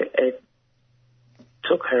so it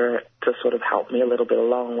took her to sort of help me a little bit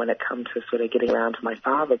along when it comes to sort of getting around to my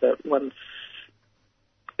father. But once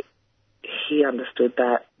he understood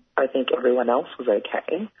that I think everyone else was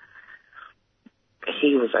okay,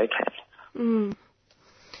 he was okay.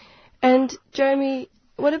 And Jeremy,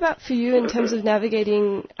 what about for you in terms of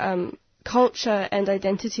navigating culture and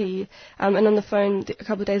identity? And on the phone a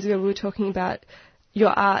couple of days ago we were talking about your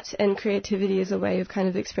art and creativity as a way of kind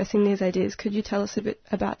of expressing these ideas. Could you tell us a bit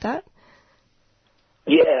about that?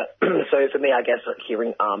 Yeah, so for me, I guess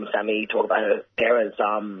hearing Sammy talk about her parents,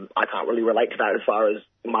 I can't really relate to that as far as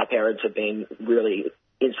my parents have been really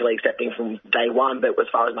instantly accepting from day one. But as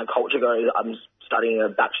far as my culture goes, I'm studying a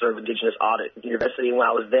Bachelor of Indigenous Art at university, and when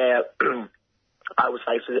I was there, I was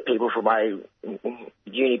faced with people from my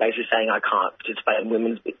uni basically saying I can't participate in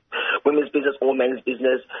women's business or men's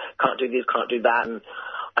business, can't do this, can't do that. And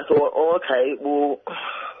I thought, oh, okay, well,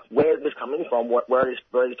 where is this coming from? Where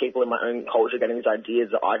are these people in my own culture getting these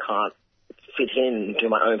ideas that I can't fit into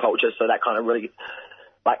my own culture? So that kind of really,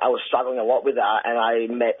 I was struggling a lot with that, and I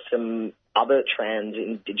met some other trans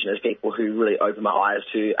Indigenous people who really opened my eyes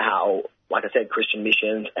to how, like I said, Christian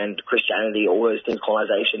missions and Christianity, all those things,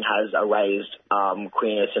 colonization has erased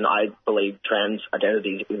queerness and I believe trans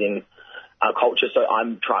identities within our culture. So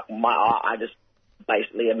I just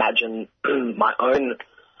basically imagine my own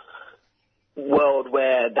world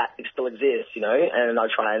where that still exists, and I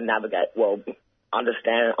try and navigate,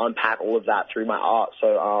 understand, unpack all of that through my art.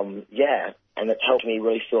 So, and it's helped me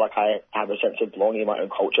really feel like I have a sense of belonging in my own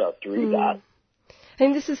culture through that. I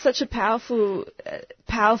think this is such a powerful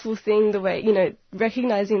thing, the way,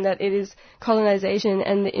 recognizing that it is colonization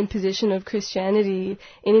and the imposition of Christianity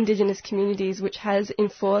in Indigenous communities which has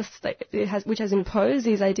enforced, which has imposed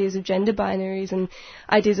these ideas of gender binaries and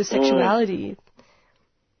ideas of sexuality.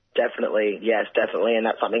 Definitely, yes, definitely, and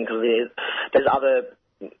that's something because there's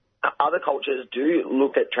other cultures do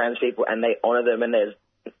look at trans people and they honour them, and there's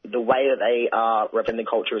the way that they represent the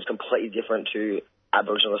culture is completely different to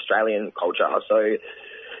Aboriginal Australian culture. So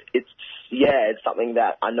it's something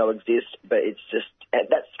that I know exists, but it's just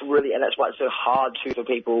that's why it's so hard for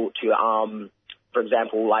people to for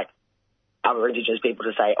example, like other Indigenous people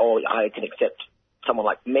to say, oh, I can accept someone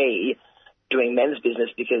like me doing men's business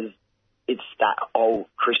because it's that old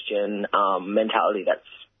Christian mentality that's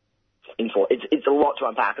it's a lot to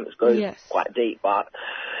unpack and it goes quite deep. But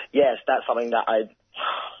yes, that's something that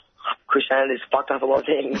Christianity's fucked up a lot of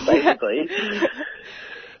things, basically.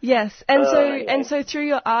 Yes, and so through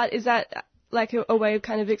your art, is that like a way of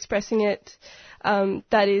kind of expressing it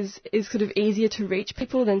that is sort of easier to reach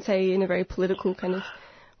people than, say, in a very political kind of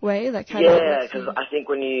way? Like how because I think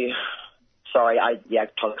when you... Sorry, I tried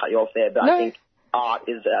to cut you off there, but I think art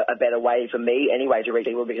is a better way for me anyway to reach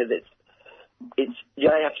people because it's you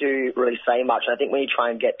don't have to really say much. I think when you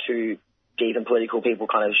try and get too deep and political, people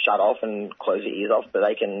kind of shut off and close their ears off, but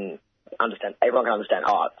they can understand. Everyone can understand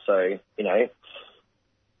art, so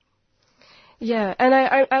Yeah, and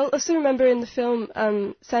I also remember in the film,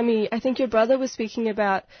 Sammy, I think your brother was speaking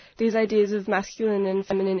about these ideas of masculine and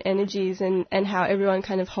feminine energies and how everyone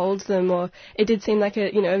kind of holds them, or it did seem like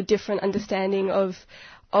a different understanding of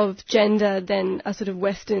gender than a sort of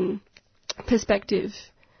Western perspective.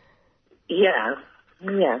 Yeah.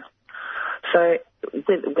 So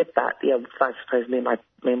with that, I suppose me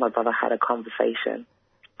and my brother had a conversation.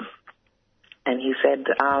 And he said,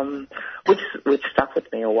 which stuck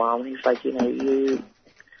with me a while. He's like, you're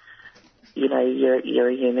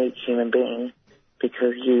a unique human being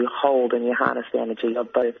because you hold and you harness the energy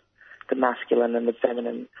of both the masculine and the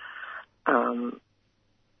feminine.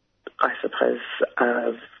 I suppose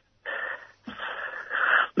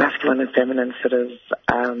masculine and feminine sort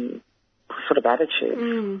of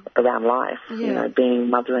attitude around life. Being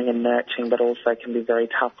mothering and nurturing, but also can be very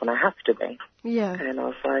tough when I have to be. Yeah. And I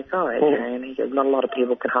was like, oh, okay. And he goes, not a lot of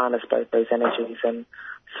people can harness both those energies and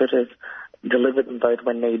sort of deliver them both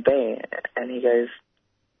when need be. And he goes,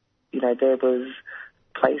 there was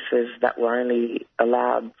places that were only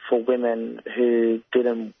allowed for women who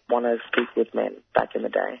didn't want to speak with men back in the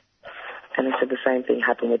day. And he said the same thing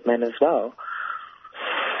happened with men as well.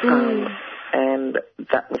 And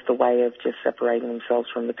that was the way of just separating themselves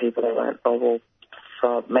from the people that weren't,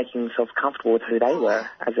 for making themselves comfortable with who they were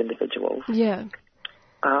as individuals. Yeah.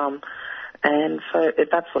 And so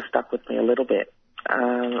that's what stuck with me a little bit.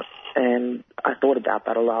 And I thought about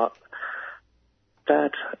that a lot.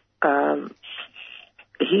 But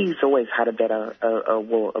he's always had a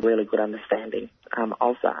really good understanding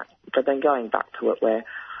of that. But then going back to it where,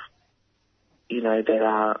 there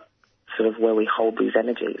are sort of where we hold these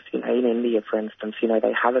energies. In India, for instance,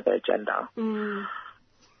 they have a third gender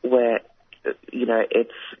where,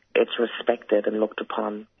 it's respected and looked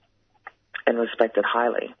upon and respected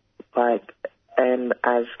highly. And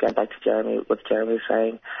as going back to what Jeremy was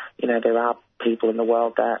saying, there are people in the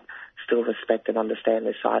world that still respect and understand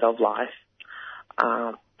this side of life.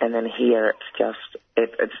 And then here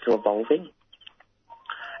it's still evolving.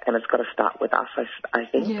 And it's got to start with us, I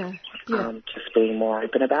think. Yeah. Just being more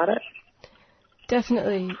open about it.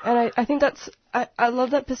 Definitely. And I think I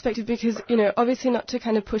love that perspective because, obviously not to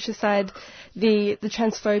kind of push aside the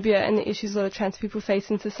transphobia and the issues a lot of trans people face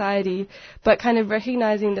in society, but kind of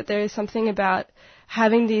recognising that there is something about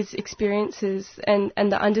having these experiences and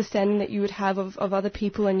the understanding that you would have of other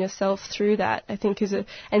people and yourself through that, I think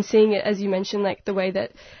and seeing it, as you mentioned, like the way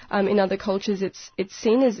that in other cultures it's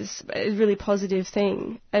seen as a really positive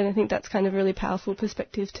thing. And I think that's kind of a really powerful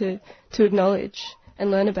perspective to acknowledge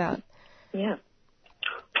and learn about. Yeah.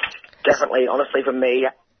 Definitely. Honestly, for me,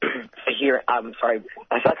 sorry,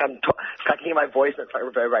 I feel like I can hear my voice and it's like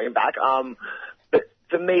reverberating back. But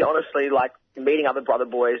for me, honestly, like meeting other brother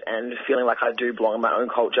boys and feeling like I do belong in my own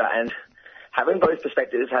culture and having both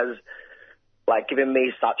perspectives has like given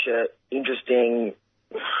me such a interesting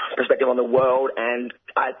perspective on the world, and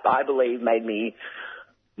I believe made me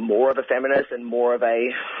more of a feminist and more of a,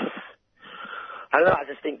 I don't know, I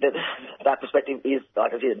just think that perspective is,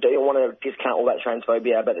 like I said, don't want to discount all that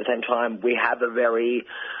transphobia, but at the same time, we have a very,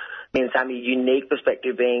 me and Sammy, unique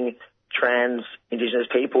perspective being trans Indigenous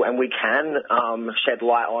people, and we can shed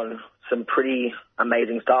light on some pretty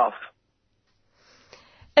amazing stuff.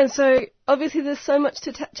 And so, obviously, there's so much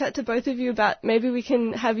to chat to both of you about. Maybe we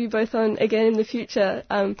can have you both on again in the future.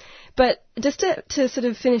 But just to sort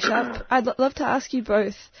of finish up, I'd love to ask you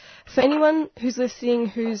both, for anyone who's listening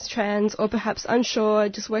who's trans or perhaps unsure,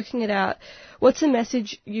 just working it out, what's a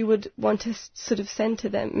message you would want to sort of send to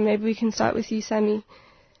them? Maybe we can start with you, Sammy.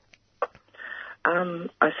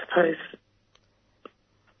 I suppose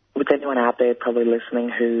with anyone out there probably listening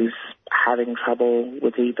who's having trouble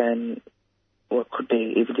with even what could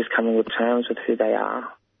be even just coming with terms with who they are,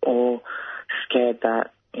 or scared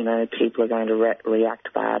that, people are going to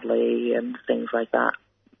react badly and things like that.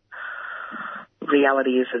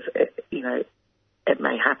 Reality is it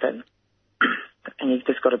may happen, and you've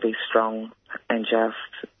just got to be strong and just,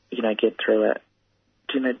 get through it.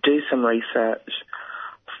 Do some research,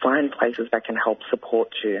 find places that can help support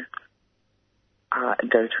you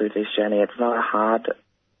go through this journey. It's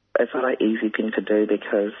not an easy thing to do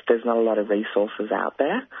because there's not a lot of resources out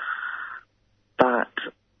there. But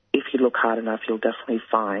if you look hard enough, you'll definitely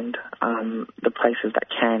find the places that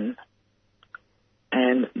can.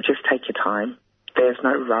 And just take your time. There's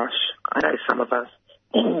no rush. I know some of us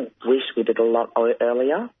wish we did a lot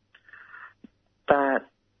earlier, but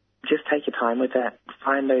just take your time with it.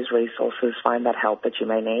 Find those resources, find that help that you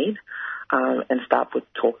may need, and start with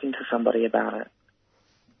talking to somebody about it.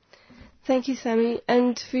 Thank you, Sammy.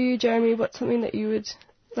 And for you, Jeremy, what's something that you would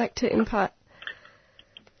like to impart?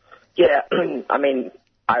 Yeah, I mean,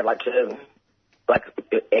 I'd like to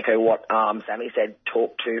echo what Sammy said,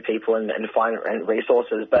 talk to people and find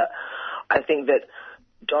resources. But I think that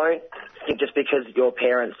don't think just because your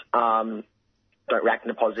parents don't react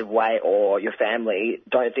in a positive way or your family,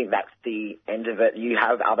 don't think that's the end of it. You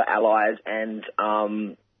have other allies and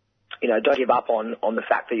don't give up on the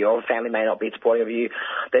fact that your family may not be supportive of you.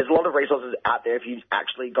 There's a lot of resources out there if you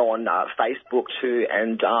actually go on Facebook too,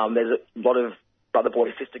 and there's a lot of brother boy,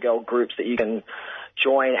 sister girl groups that you can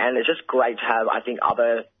join, and it's just great to have, I think,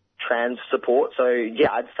 other trans support. So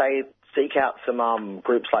yeah, I'd say seek out some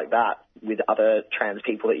groups like that with other trans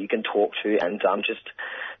people that you can talk to and just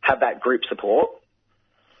have that group support.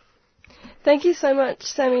 Thank you so much,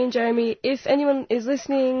 Sammy and Jeremy. If anyone is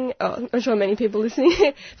listening, I'm sure many people are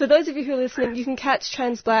listening, for those of you who are listening, you can catch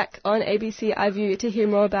Trans Black on ABC iView to hear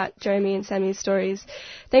more about Jeremy and Sammy's stories.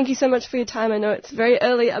 Thank you so much for your time. I know it's very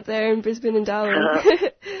early up there in Brisbane and Darwin.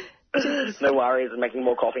 No worries, I'm making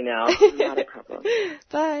more coffee now. Not a problem.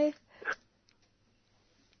 Bye.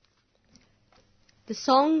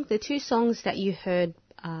 The two songs that you heard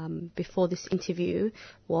before this interview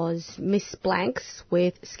was Miss Blanks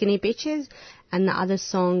with Skinny Bitches, and the other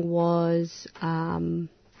song was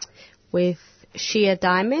with Shea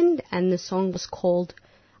Diamond, and the song was called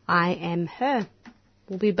I Am Her.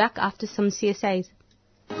 We'll be back after some CSAs.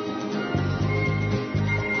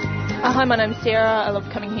 Hi, my name's Sarah. I love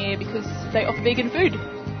coming here because they offer vegan food.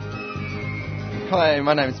 Hi,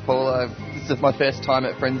 my name's Paula. This is my first time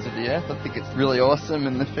at Friends of the Earth. I think it's really awesome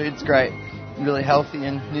and the food's great. Really healthy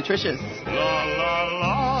and nutritious.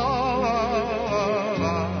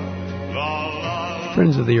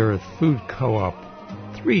 Friends of the Earth Food Co-op,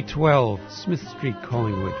 312 Smith Street,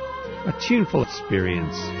 Collingwood. A tuneful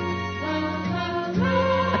experience.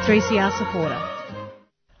 A 3CR supporter.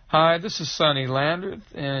 Hi, this is Sonny Landreth,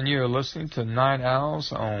 and you're listening to Night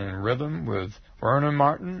Owls on Rhythm with Vernon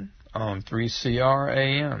Martin on 3CR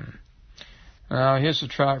AM. Now, here's a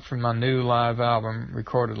track from my new live album,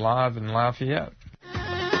 recorded live in Lafayette.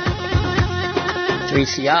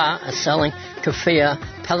 3CR are selling kefir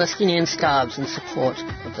Palestinian scarves in support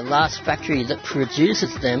of the last factory that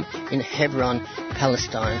produces them in Hebron,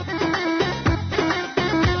 Palestine.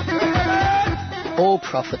 All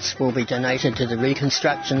profits will be donated to the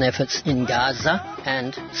reconstruction efforts in Gaza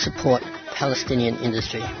and support Palestinian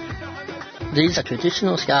industry. These are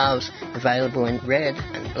traditional scarves available in red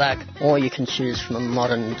and black, or you can choose from a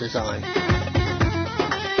modern design.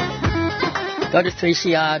 Go to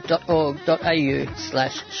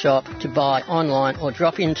 3cr.org.au/shop to buy online or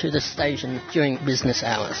drop into the station during business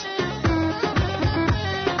hours.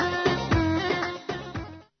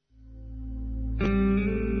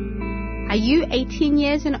 Are you 18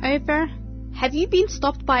 years and over? Have you been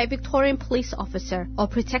stopped by a Victorian police officer or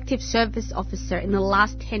protective service officer in the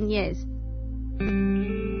last 10 years?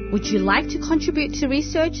 Would you like to contribute to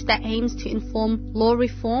research that aims to inform law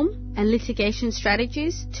reform and litigation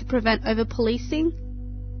strategies to prevent over-policing?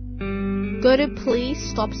 Go to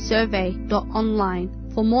policestopsurvey.online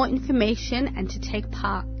for more information and to take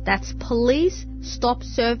part. That's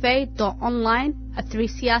policestopsurvey.online, a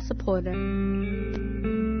 3CR supporter.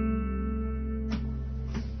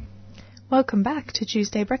 Welcome back to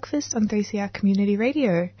Tuesday Breakfast on 3CR Community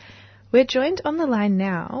Radio. We're joined on the line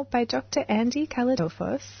now by Dr. Andy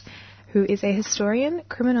Kaladofos, who is a historian,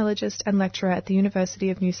 criminologist and lecturer at the University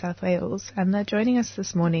of New South Wales, and they're joining us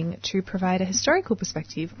this morning to provide a historical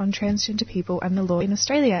perspective on transgender people and the law in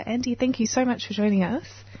Australia. Andy, thank you so much for joining us.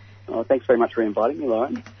 Oh, thanks very much for inviting me,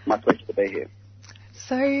 Lauren. My pleasure to be here.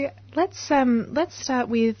 So let's start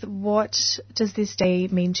with, what does this day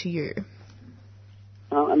mean to you?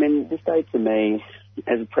 This day to me,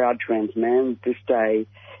 as a proud trans man, this day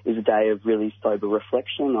is a day of really sober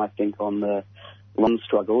reflection, I think, on the long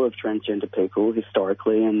struggle of transgender people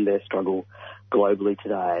historically and their struggle globally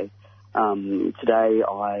today. Today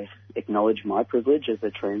I acknowledge my privilege as a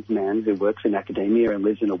trans man who works in academia and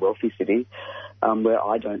lives in a wealthy city where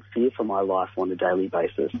I don't fear for my life on a daily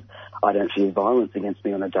basis. I don't fear violence against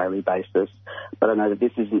me on a daily basis, but I know that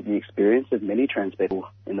this isn't the experience of many trans people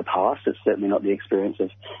in the past. It's certainly not the experience of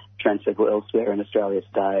trans people elsewhere in Australia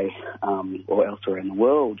today or elsewhere in the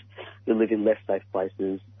world who live in less safe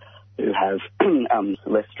places, who have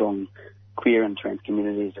less strong queer and trans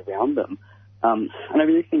communities around them. And I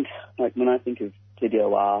really think, when I think of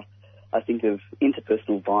TDOR, I think of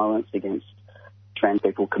interpersonal violence against trans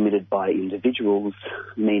people committed by individuals,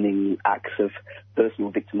 meaning acts of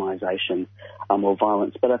personal victimisation or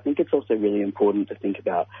violence. But I think it's also really important to think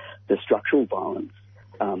about the structural violence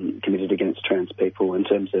committed against trans people in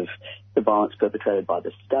terms of the violence perpetrated by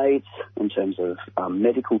the state, in terms of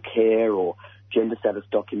medical care or gender status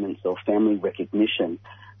documents or family recognition,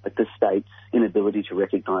 but the state's inability to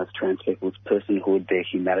recognise trans people's personhood, their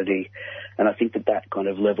humanity. And I think that kind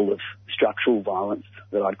of level of structural violence,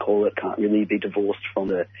 that I'd call it, can't really be divorced from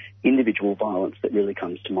the individual violence that really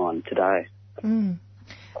comes to mind today.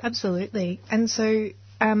 Absolutely. And so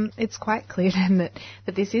it's quite clear then that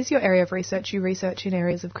this is your area of research. You research in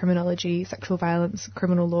areas of criminology, sexual violence,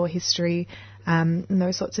 criminal law, history, and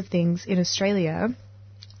those sorts of things in Australia.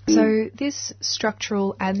 So this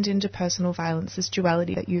structural and interpersonal violence, this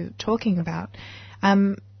duality that you're talking about,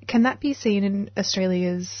 can that be seen in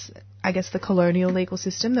Australia's, I guess, the colonial legal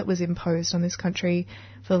system that was imposed on this country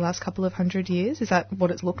for the last couple of 100 years? Is that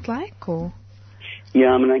what it's looked like, or?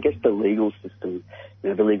 Yeah, I guess the legal system,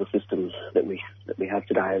 the legal system that we have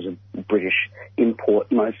today is a British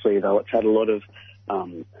import mostly, though it's had a lot of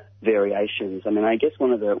variations. I guess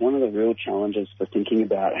one of the real challenges for thinking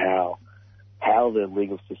about how the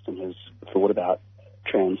legal system has thought about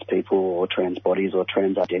trans people or trans bodies or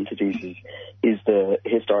trans identities is the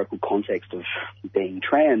historical context of being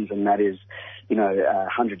trans, and that is,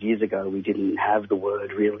 100 years ago we didn't have the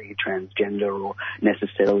word really transgender or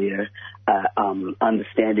necessarily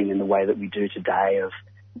understanding in the way that we do today of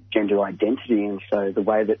gender identity, and so the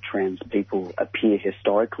way that trans people appear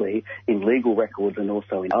historically in legal records and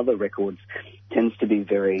also in other records tends to be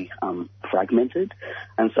very fragmented.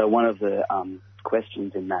 And so one of the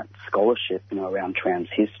questions in that scholarship around trans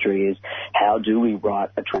history is, how do we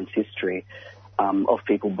write a trans history of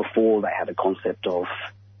people before they had a concept of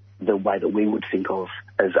the way that we would think of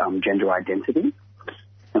as gender identity?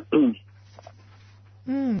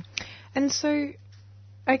 And so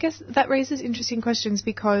I guess that raises interesting questions,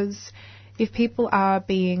 because if people are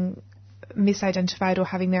being misidentified or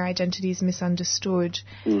having their identities misunderstood,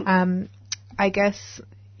 I guess,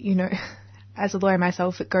 as a lawyer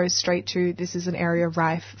myself, it goes straight to, this is an area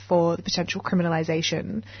rife for the potential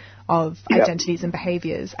criminalisation of identities and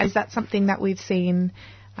behaviours. Is that something that we've seen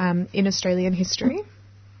in Australian history?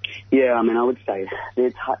 Yeah, I would say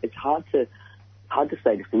it's hard to hard to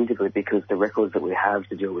say definitively because the records that we have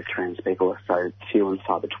to deal with trans people are so few and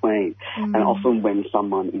far between. And often when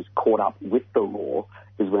someone is caught up with the law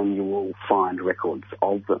is when you will find records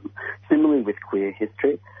of them. Similarly with queer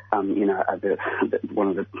history, one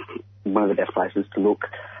of the best places to look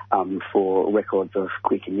for records of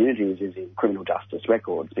queer communities is in criminal justice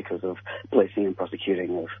records because of policing and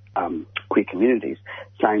prosecuting of queer communities.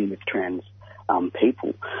 Same with trans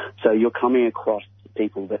people. So you're coming across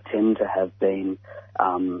people that tend to have been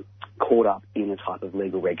caught up in a type of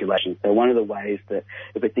legal regulation. So one of the ways that,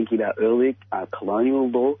 if we're thinking about early colonial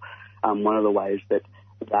law, one of the ways that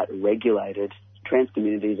regulated trans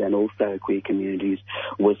communities and also queer communities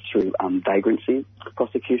was through vagrancy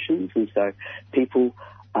prosecutions. And so people,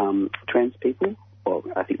 trans people, or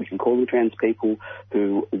I think we can call them trans people,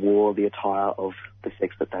 who wore the attire of the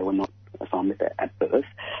sex that they were not assigned with at birth,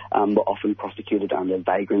 were often prosecuted under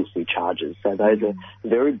vagrancy charges. So those are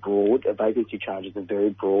very broad. Vagrancy charges are a very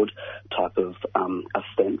broad type of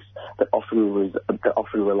offence that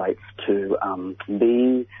often relates to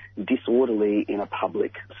being disorderly in a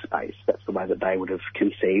public space. That's the way that they would have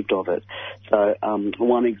conceived of it. So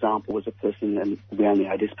one example was a person, and we only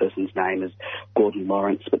know this person's name as Gordon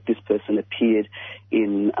Lawrence, but this person appeared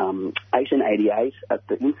in 1888 at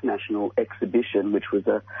the International Exhibition, which was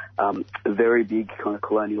a very big kind of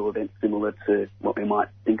colonial event similar to what we might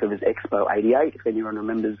think of as Expo 88, if anyone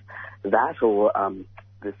remembers that, or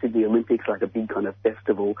the Sydney Olympics, like a big kind of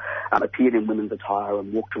festival, appeared in women's attire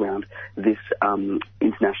and walked around this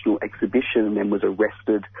international exhibition and then was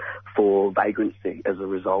arrested for vagrancy as a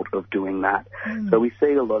result of doing that. So we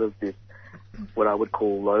see a lot of this, what I would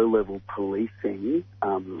call low-level policing,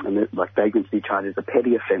 and like vagrancy charges a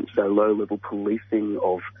petty offence, so low-level policing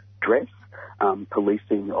of dress,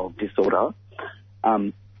 policing of disorder.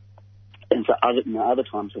 And so other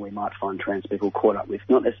times when we might find trans people caught up with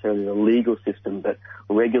not necessarily the legal system but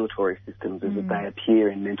regulatory systems is that they appear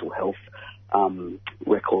in mental health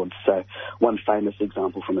records. So one famous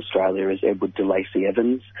example from Australia is Edward de Lacy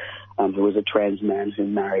Evans, who was a trans man who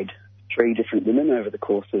married 3 different women over the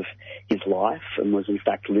course of his life and was in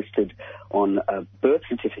fact listed on a birth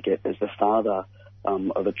certificate as the father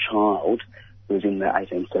of a child. It was in the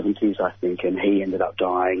 1870s, I think, and he ended up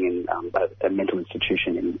dying in a mental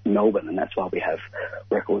institution in Melbourne, and that's why we have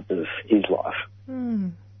records of his life.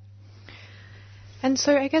 And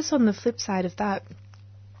so I guess on the flip side of that,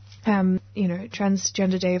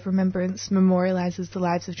 Transgender Day of Remembrance memorialises the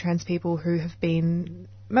lives of trans people who have been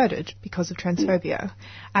murdered because of transphobia.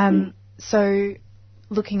 So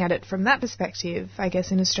looking at it from that perspective, I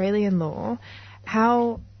guess in Australian law,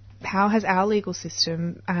 how has our legal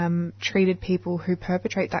system treated people who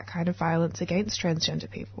perpetrate that kind of violence against transgender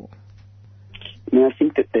people? I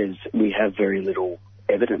think that we have very little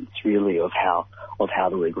evidence really of how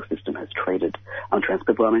the legal system has treated trans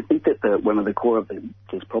people. And I think that one of the core of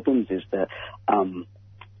these problems is that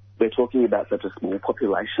we're talking about such a small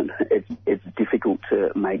population. It's difficult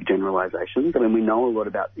to make generalisations. I mean, we know a lot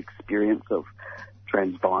about the experience of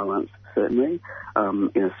trans violence, certainly,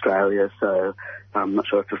 in Australia. So I'm not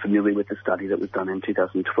sure if you're familiar with the study that was done in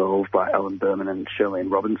 2012 by Alan Berman and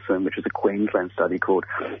Shirlene Robinson, which is a Queensland study called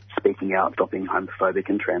Speaking Out, Stopping Homophobic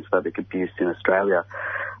and Transphobic Abuse in Australia.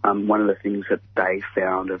 One of the things that they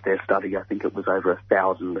found of their study, I think it was over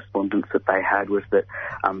 1,000 respondents that they had, was that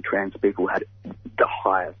trans people had the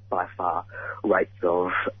highest, by far, rates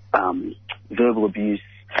of verbal abuse,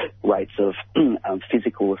 rates of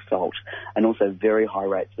physical assault, and also very high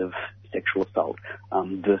rates of sexual assault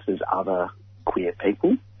versus other queer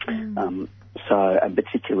people. And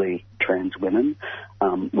particularly trans women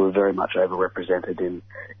were very much overrepresented in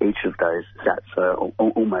each of those stats. So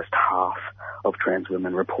almost half of trans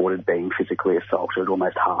women reported being physically assaulted,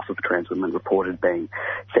 almost half of trans women reported being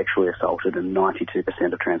sexually assaulted, and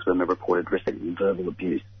 92% of trans women reported receiving verbal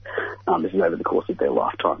abuse. This is over the course of their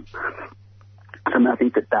lifetime. And I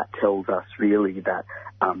think that tells us really that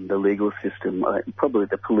the legal system, probably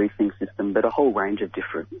the policing system, but a whole range of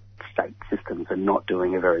different state systems are not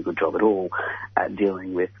doing a very good job at all at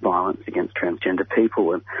dealing with violence against transgender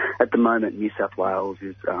people. And at the moment, New South Wales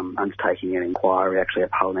is undertaking an inquiry, actually a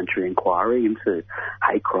parliamentary inquiry, into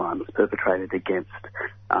hate crimes perpetrated against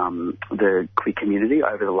the queer community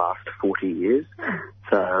over the last 40 years.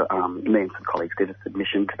 So me and some colleagues did a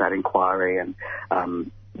submission to that inquiry, and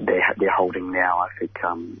they're holding now, I think,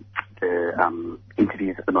 the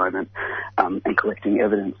interviews at the moment and collecting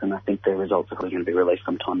evidence, and I think the results are probably going to be released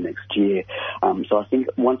sometime next year. So I think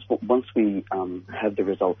once we have the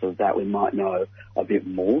results of that, we might know a bit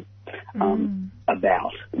more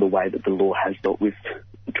about the way that the law has dealt with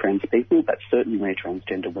trans people, but certainly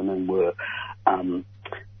transgender women were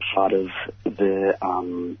part of the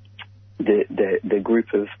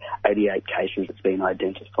group of 88 cases that's been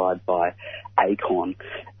identified by ACON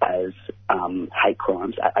as hate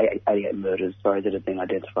crimes, 88 murders, that have been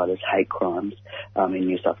identified as hate crimes in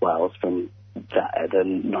New South Wales from the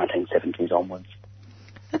 1970s onwards.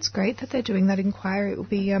 That's great that they're doing that inquiry. It will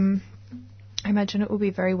be, I imagine it will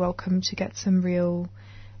be very welcome to get some real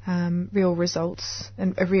results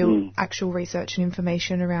and a real actual research and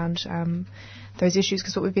information around those issues,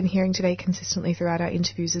 because what we've been hearing today consistently throughout our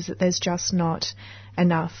interviews is that there's just not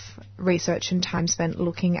enough research and time spent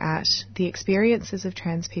looking at the experiences of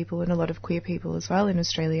trans people and a lot of queer people as well in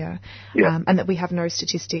Australia, and that we have no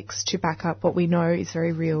statistics to back up what we know is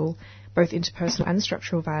very real, both interpersonal and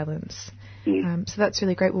structural violence. So that's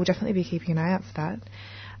really great. We'll definitely be keeping an eye out for that.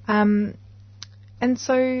 And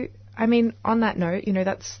so, I mean, on that note,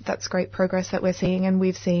 that's great progress that we're seeing, and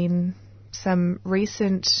we've seen some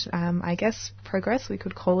recent, progress, we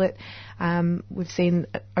could call it. We've seen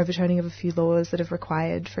overturning of a few laws that have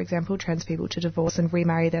required, for example, trans people to divorce and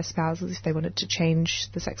remarry their spouses if they wanted to change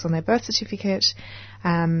the sex on their birth certificate.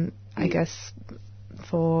 This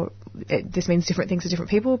means different things to different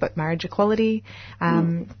people, but marriage equality,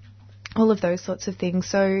 all of those sorts of things.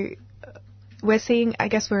 So we're seeing,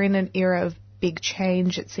 we're in an era of big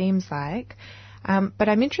change, it seems like. But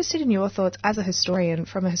I'm interested in your thoughts as a historian,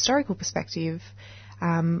 from a historical perspective,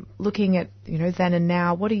 looking at, then and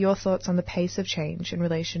now. What are your thoughts on the pace of change in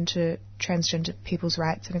relation to transgender people's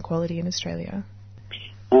rights and equality in Australia?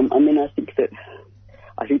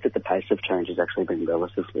 I think that the pace of change has actually been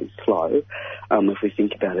relatively slow. If we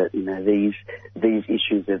think about it, these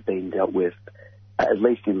issues have been dealt with, at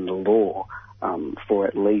least in the law, for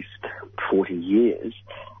at least 40 years.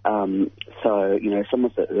 Some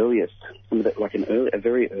of the earliest, a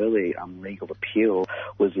very early legal appeal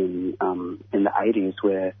was in the 80s,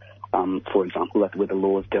 where, for example, where the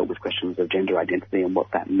laws dealt with questions of gender identity and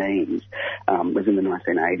what that means, was in the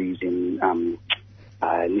 1980s in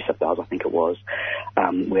New South Wales, I think it was,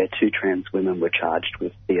 where two trans women were charged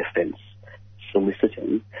with the offence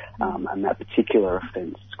soliciting, and that particular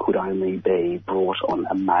offence could only be brought on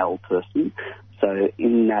a male person. So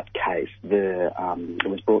in that case, it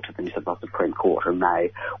was brought to the New South Wales Supreme Court, and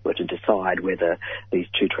they were to decide whether these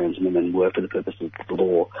two trans women were, for the purposes of the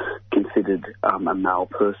law, considered a male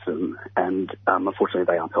person, and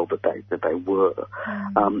unfortunately they upheld that they were.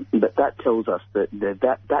 But that tells us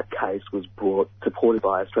that case was supported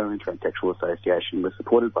by Australian Transsexual Association, was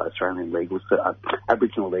supported by Australian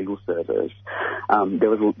Aboriginal Legal Service. There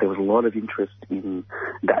was a lot of interest in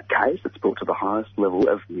that case. It's brought to the highest level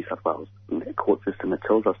of New South Wales court system. It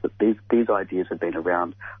tells us that these ideas have been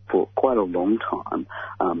around for quite a long time,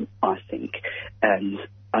 I think. And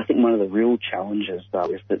I think one of the real challenges, though,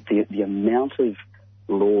 is that the amount of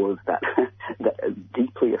laws that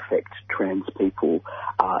deeply affect trans people,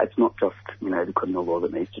 it's not just, the criminal law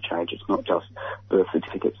that needs to change. It's not just birth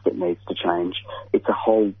certificates that needs to change. It's a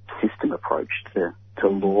whole system approach to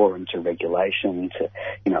law and to regulation.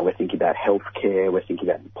 We're thinking about healthcare, we're thinking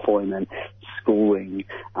about employment, schooling,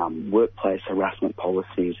 workplace harassment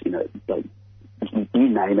policies. You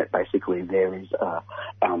name it. Basically, there is a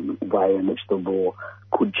way in which the law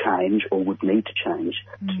could change or would need to change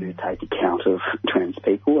to take account of trans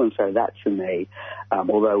people. And so that, to me,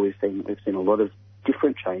 although we've seen a lot of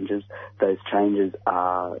different changes, those changes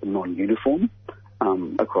are non-uniform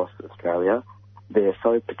across Australia. They're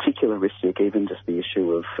so particularistic, even just the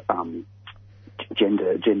issue of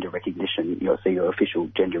gender recognition, your official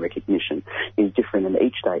gender recognition is different in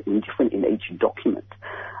each state and different in each document.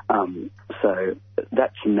 So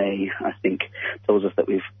that, to me, I think tells us that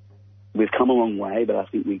we've come a long way, but I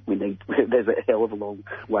think we need there's a hell of a long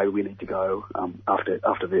way we need to go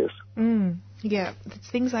after this. Yeah, it's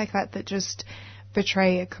things like that just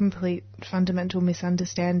betray a complete fundamental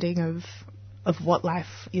misunderstanding of what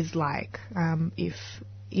life is like.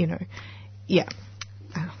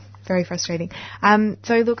 Very frustrating.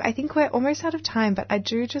 So look, I think we're almost out of time, but I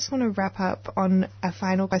do just want to wrap up on a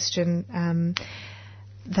final question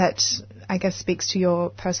that I guess speaks to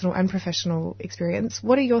your personal and professional experience.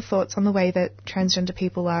 What are your thoughts on the way that transgender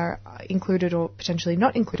people are included or potentially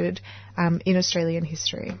not included in Australian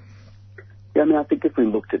history? Yeah, I think if we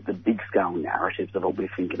looked at the big-scale narratives of what we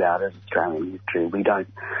think about as Australian history, we don't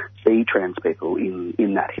see trans people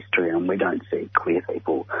in that history, and we don't see queer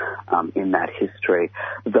people in that history.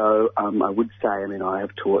 Though I would say, I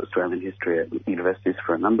have taught Australian history at universities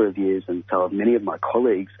for a number of years, and so have many of my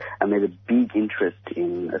colleagues, and there's a big interest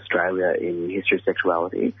in Australia in history of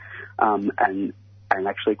sexuality. And and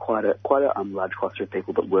actually quite a large cluster of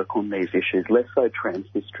people that work on these issues, less so trans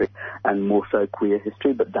history and more so queer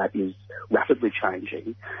history, but that is rapidly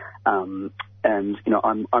changing. And, you know,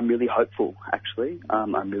 I'm really hopeful, actually.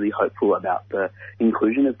 I'm really hopeful about the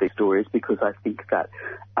inclusion of these stories, because I think that,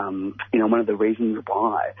 you know, one of the reasons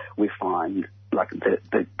why we find, like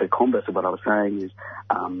the converse of what I was saying is,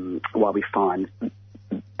 why we find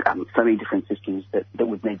so many different systems that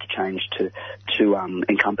would need to change to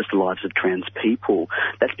encompass the lives of trans people.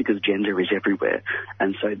 That's because gender is everywhere,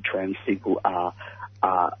 and so trans people are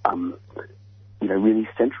you know, really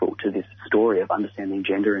central to this story of understanding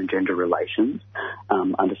gender and gender relations,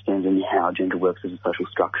 understanding how gender works as a social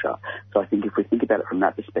structure. So I think if we think about it from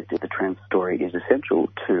that perspective, the trans story is essential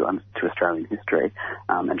to Australian history,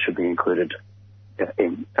 and should be included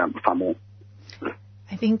in far more.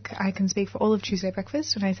 I think I can speak for all of Tuesday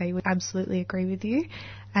Breakfast when I say we absolutely agree with you.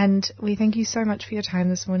 And we thank you so much for your time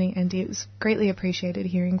this morning, Andy. It was greatly appreciated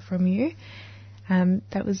hearing from you.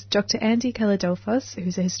 That was Dr. Andy Kaladelphos,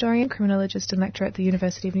 who's a historian, criminologist and lecturer at the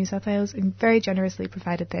University of New South Wales, and very generously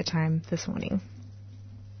provided their time this morning.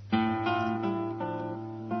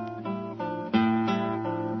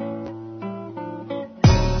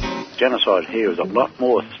 Genocide here is a lot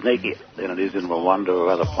more sneaky than it is in Rwanda or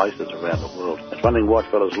other places around the world. It's one thing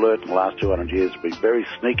whitefellas learnt in the last 200 years, to be very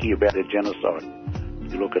sneaky about their genocide.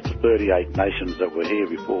 You look at the 38 nations that were here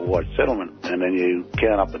before white settlement, and then you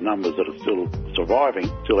count up the numbers that are still surviving,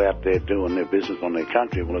 still out there doing their business on their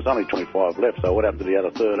country. Well, there's only 25 left, so what happened to the other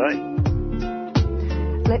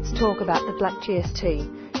 13? Let's talk about the Black GST.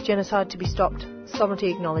 Genocide to be stopped, sovereignty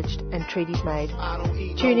acknowledged and treaties made.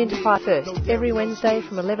 Tune in to 5 First every Wednesday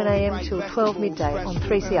from 11am till 12 midday on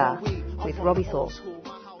 3CR with Robbie Thorpe.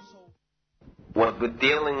 What we're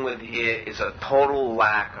dealing with here is a total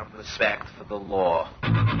lack of respect for the law.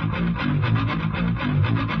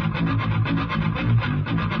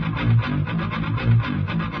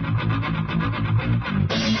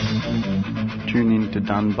 Tune in to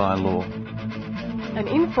Done by Law. An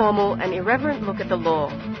informal and irreverent look at the law.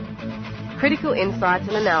 Critical insights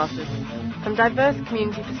and analysis from diverse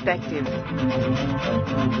community perspectives.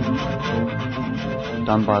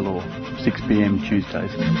 Done by Law, 6 p.m.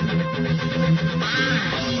 Tuesdays.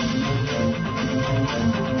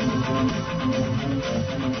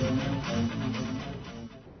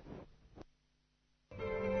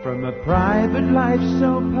 From a private life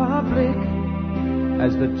so public,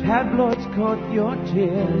 as the tabloids caught your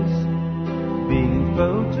tears, being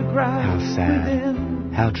photographed. How sad,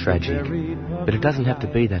 how tragic. But it doesn't have to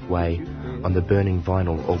be that way on the Burning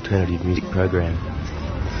Vinyl alternative music program.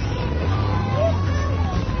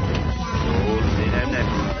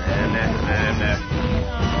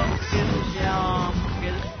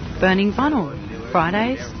 Burning Vinyl,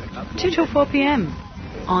 Fridays, 2 till 4 p.m.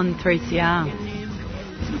 on 3CR.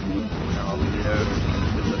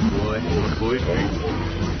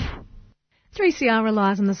 3CR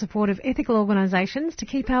relies on the support of ethical organisations to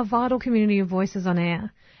keep our vital community of voices on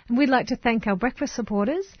air. And we'd like to thank our breakfast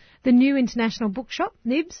supporters, the new international bookshop,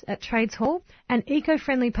 Nibs, at Trades Hall, and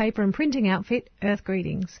eco-friendly paper and printing outfit, Earth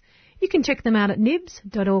Greetings. You can check them out at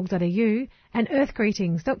nibs.org.au and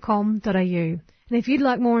earthgreetings.com.au. And if you'd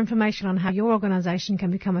like more information on how your organisation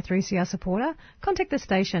can become a 3CR supporter, contact the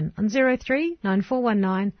station on 03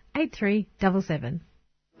 9419 8377.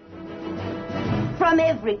 From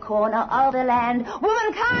every corner of the land,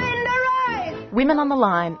 womankind arise! Women on the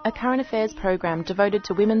Line, a current affairs program devoted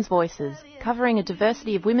to women's voices, covering a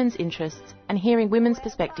diversity of women's interests and hearing women's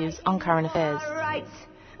perspectives on current affairs. Rights,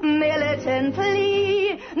 militant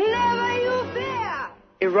plea, never you fear!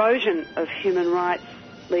 Erosion of human rights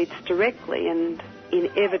leads directly and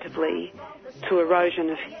inevitably to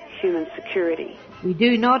erosion of human security. We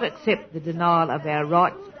do not accept the denial of our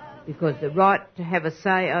rights, because the right to have a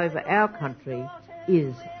say over our country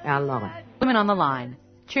is our life. Women on the Line.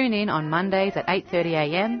 Tune in on Mondays at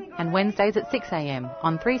 8:30am and Wednesdays at 6am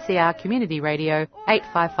on 3CR Community Radio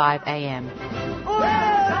 855am.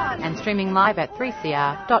 And streaming live at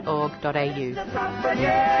 3cr.org.au.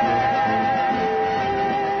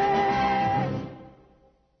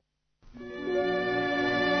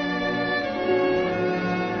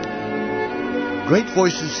 Great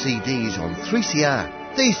Voices CDs on 3CR.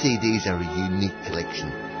 These CDs are a unique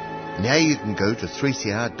collection. Now you can go to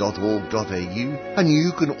 3cr.org.au and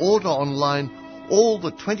you can order online all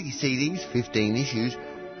the 20 CDs, 15 issues,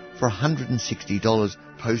 for $160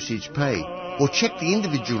 postage paid. Or check the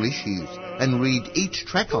individual issues and read each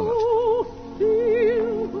track on it.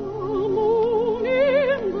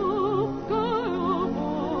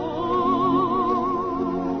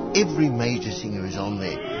 Every major singer is on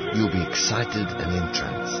there. You'll be excited and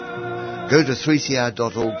entranced. Go to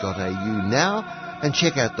 3cr.org.au now and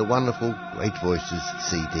check out the wonderful Great Voices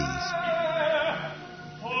CDs.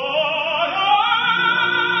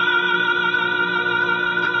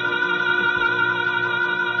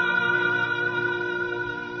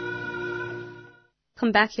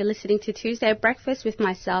 Welcome back. You're listening to Tuesday Breakfast with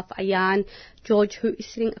myself, Ayan, George, who is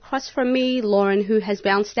sitting across from me, Lauren, who has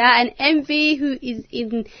bounced out, and Envy, who is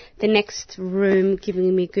in the next room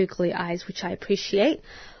giving me googly eyes, which I appreciate.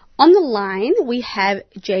 On the line, we have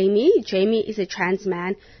Jamie. Jamie is a trans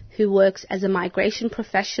man who works as a migration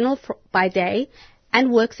professional by day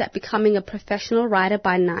and works at becoming a professional writer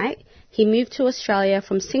by night. He moved to Australia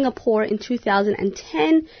from Singapore in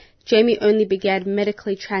 2010. Jamie only began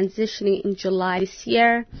medically transitioning in July this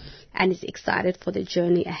year and is excited for the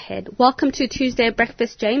journey ahead. Welcome to Tuesday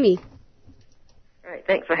Breakfast, Jamie. All right,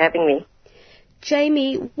 thanks for having me.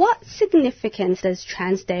 Jamie, what significance does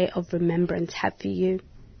Trans Day of Remembrance have for you?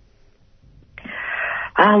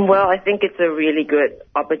 Well, I think it's a really good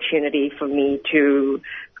opportunity for me to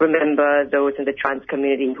remember those in the trans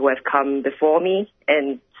community who have come before me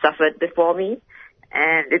and suffered before me.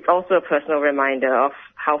 And it's also a personal reminder of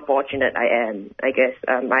how fortunate I am. I guess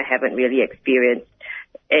I haven't really experienced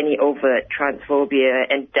any overt transphobia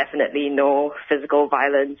and definitely no physical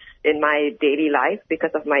violence in my daily life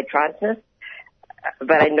because of my transness.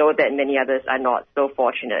 But I know that many others are not so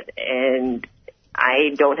fortunate. And I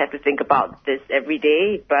don't have to think about this every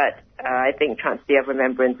day, but I think Trans Day of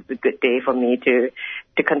Remembrance is a good day for me to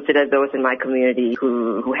consider those in my community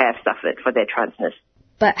who have suffered for their transness.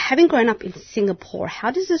 But having grown up in Singapore,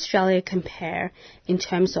 how does Australia compare in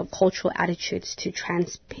terms of cultural attitudes to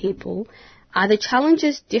trans people? Are the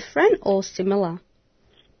challenges different or similar?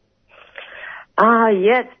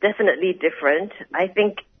 Yeah, it's definitely different. I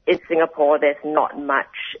think in Singapore there's not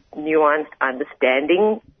much nuanced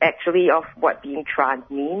understanding actually of what being trans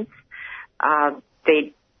means.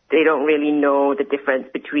 They don't really know the difference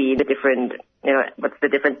between what's the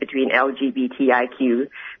difference between LGBTIQ.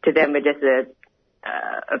 To them it's just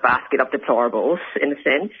a basket of deplorables, in a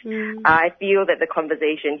sense. I feel that the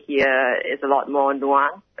conversation here is a lot more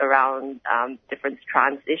nuanced around different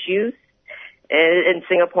trans issues. In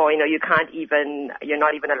Singapore, you're not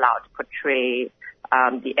even allowed to portray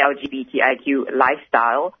the LGBTIQ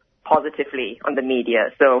lifestyle positively on the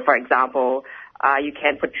media. So, for example, you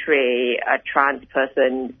can portray a trans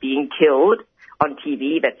person being killed on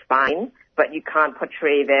TV, that's fine, but you can't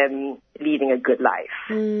portray them leading a good life.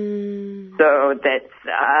 So that's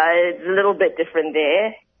it's a little bit different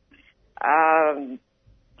there.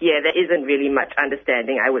 There isn't really much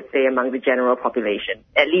understanding, I would say, among the general population.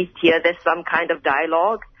 At least here, there's some kind of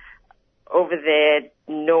dialogue. Over there,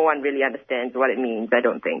 no one really understands what it means, I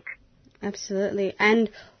don't think. Absolutely. And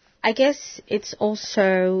I guess it's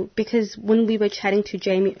also because when we were chatting to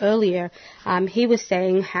Jamie earlier, he was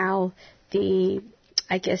saying how the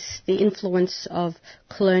influence of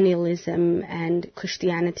colonialism and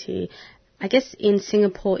Christianity, I guess in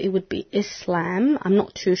Singapore it would be Islam, I'm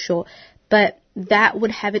not too sure, but that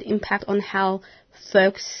would have an impact on how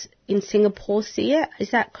folks in Singapore see it.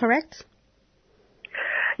 Is that correct?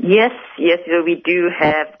 Yes, we do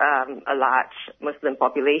have a large Muslim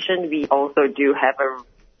population. We also do have a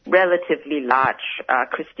relatively large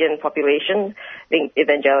Christian population. I think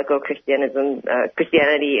evangelical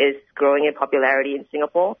Christianity is growing in popularity in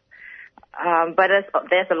Singapore. But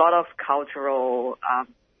there's a lot of cultural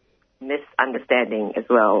misunderstanding as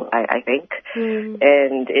well, I think.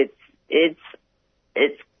 And it's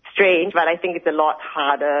strange, but I think it's a lot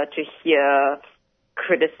harder to hear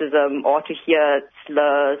criticism or to hear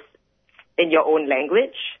slurs in your own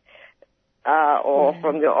language. Or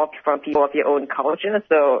from people of your own culture,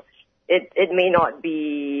 so it may not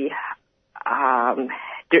be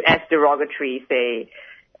as derogatory, say,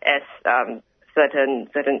 as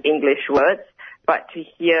certain English words, but to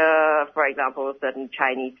hear, for example, certain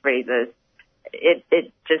Chinese phrases, it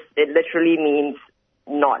literally means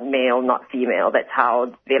not male, not female. That's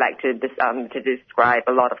how they like to describe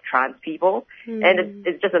a lot of trans people. And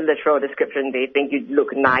it's just a literal description. They think you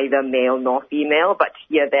look neither male nor female, but to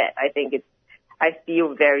hear that, I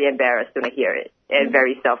feel very embarrassed when I hear it and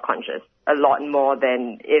very self-conscious. A lot more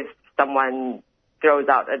than if someone throws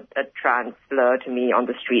out a trans slur to me on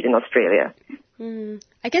the street in Australia.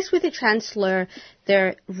 I guess with a trans slur,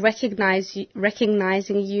 they're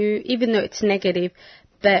recognizing you, even though it's negative,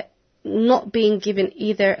 but not being given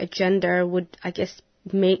either a gender would, I guess,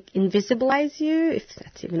 invisibilize you, if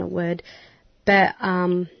that's even a word. But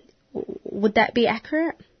would that be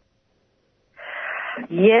accurate?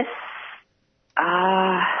 Yes.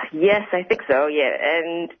 Yes, I think so, yeah.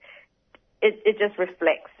 And it just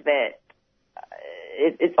reflects that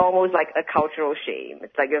it's almost like a cultural shame.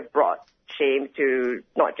 It's like you've brought shame to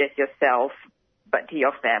not just yourself, but to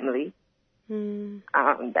your family.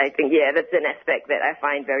 I think, that's an aspect that I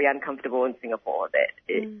find very uncomfortable in Singapore, that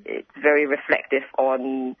it's very reflective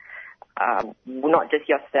on not just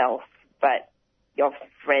yourself, but your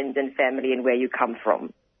friends and family and where you come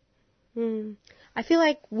from. I feel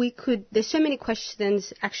like there's so many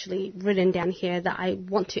questions actually written down here that I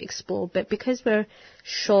want to explore, but because we're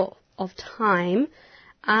short of time,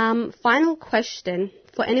 final question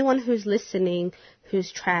for anyone who's listening,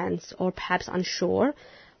 who's trans or perhaps unsure,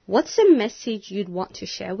 what's the message you'd want to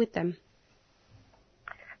share with them?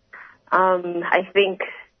 I think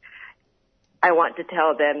I want to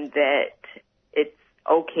tell them that it's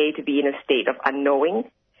okay to be in a state of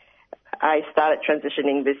unknowing. I started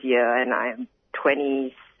transitioning this year and I'm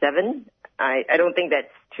 27. I don't think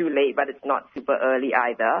that's too late, but it's not super early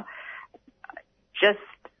either. Just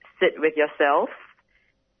sit with yourself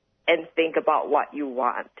and think about what you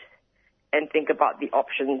want and think about the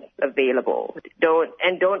options available.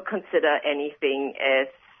 Don't consider anything as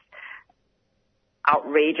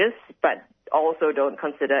outrageous, but also don't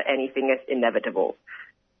consider anything as inevitable.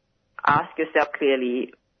 Ask yourself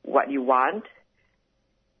clearly what you want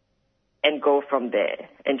and go from there,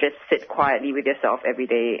 and just sit quietly with yourself every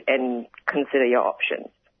day and consider your options.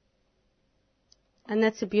 And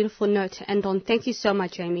that's a beautiful note to end on. Thank you so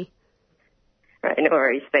much, Amy. Right, no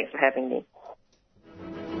worries. Thanks for having me.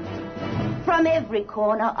 From every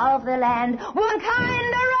corner of the land,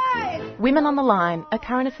 womankind arise! Women on the Line, a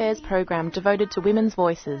current affairs program devoted to women's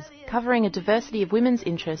voices, covering a diversity of women's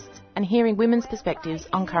interests and hearing women's perspectives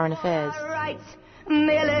on current affairs. Rights,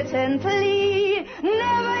 militantly,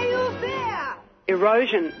 never you fear!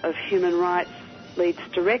 Erosion of human rights leads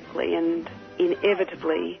directly and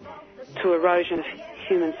inevitably to erosion of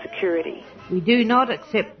human security. We do not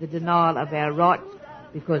accept the denial of our rights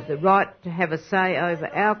because the right to have a say over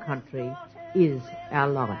our country is our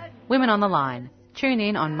life. Women on the Line. Tune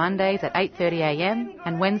in on Mondays at 8:30am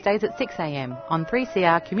and Wednesdays at 6am on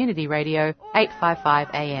 3CR Community Radio 855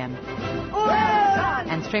 AM.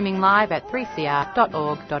 And streaming live at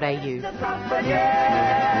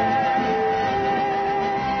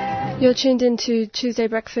 3cr.org.au. You're tuned into Tuesday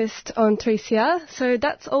Breakfast on 3CR. So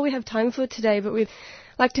that's all we have time for today, but we'd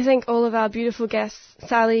like to thank all of our beautiful guests,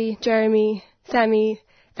 Sally, Jeremy, Sammy,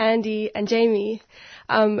 Andy and Jamie.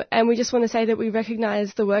 And we just want to say that we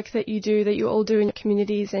recognise the work that you all do in your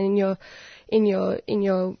communities and in your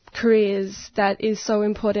careers. That is so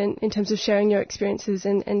important in terms of sharing your experiences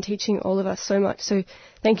and teaching all of us so much. So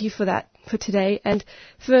thank you for that for today. And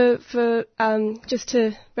for just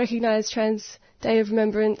to recognise Trans Day of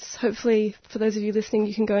Remembrance, hopefully for those of you listening,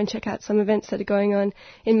 you can go and check out some events that are going on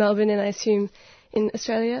in Melbourne and I assume in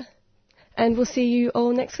Australia. And we'll see you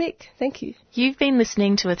all next week. Thank you. You've been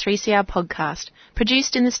listening to a 3CR podcast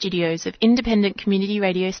produced in the studios of independent community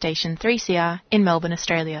radio station 3CR in Melbourne,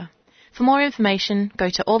 Australia. For more information, go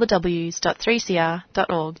to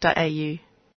allthews.3cr.org.au.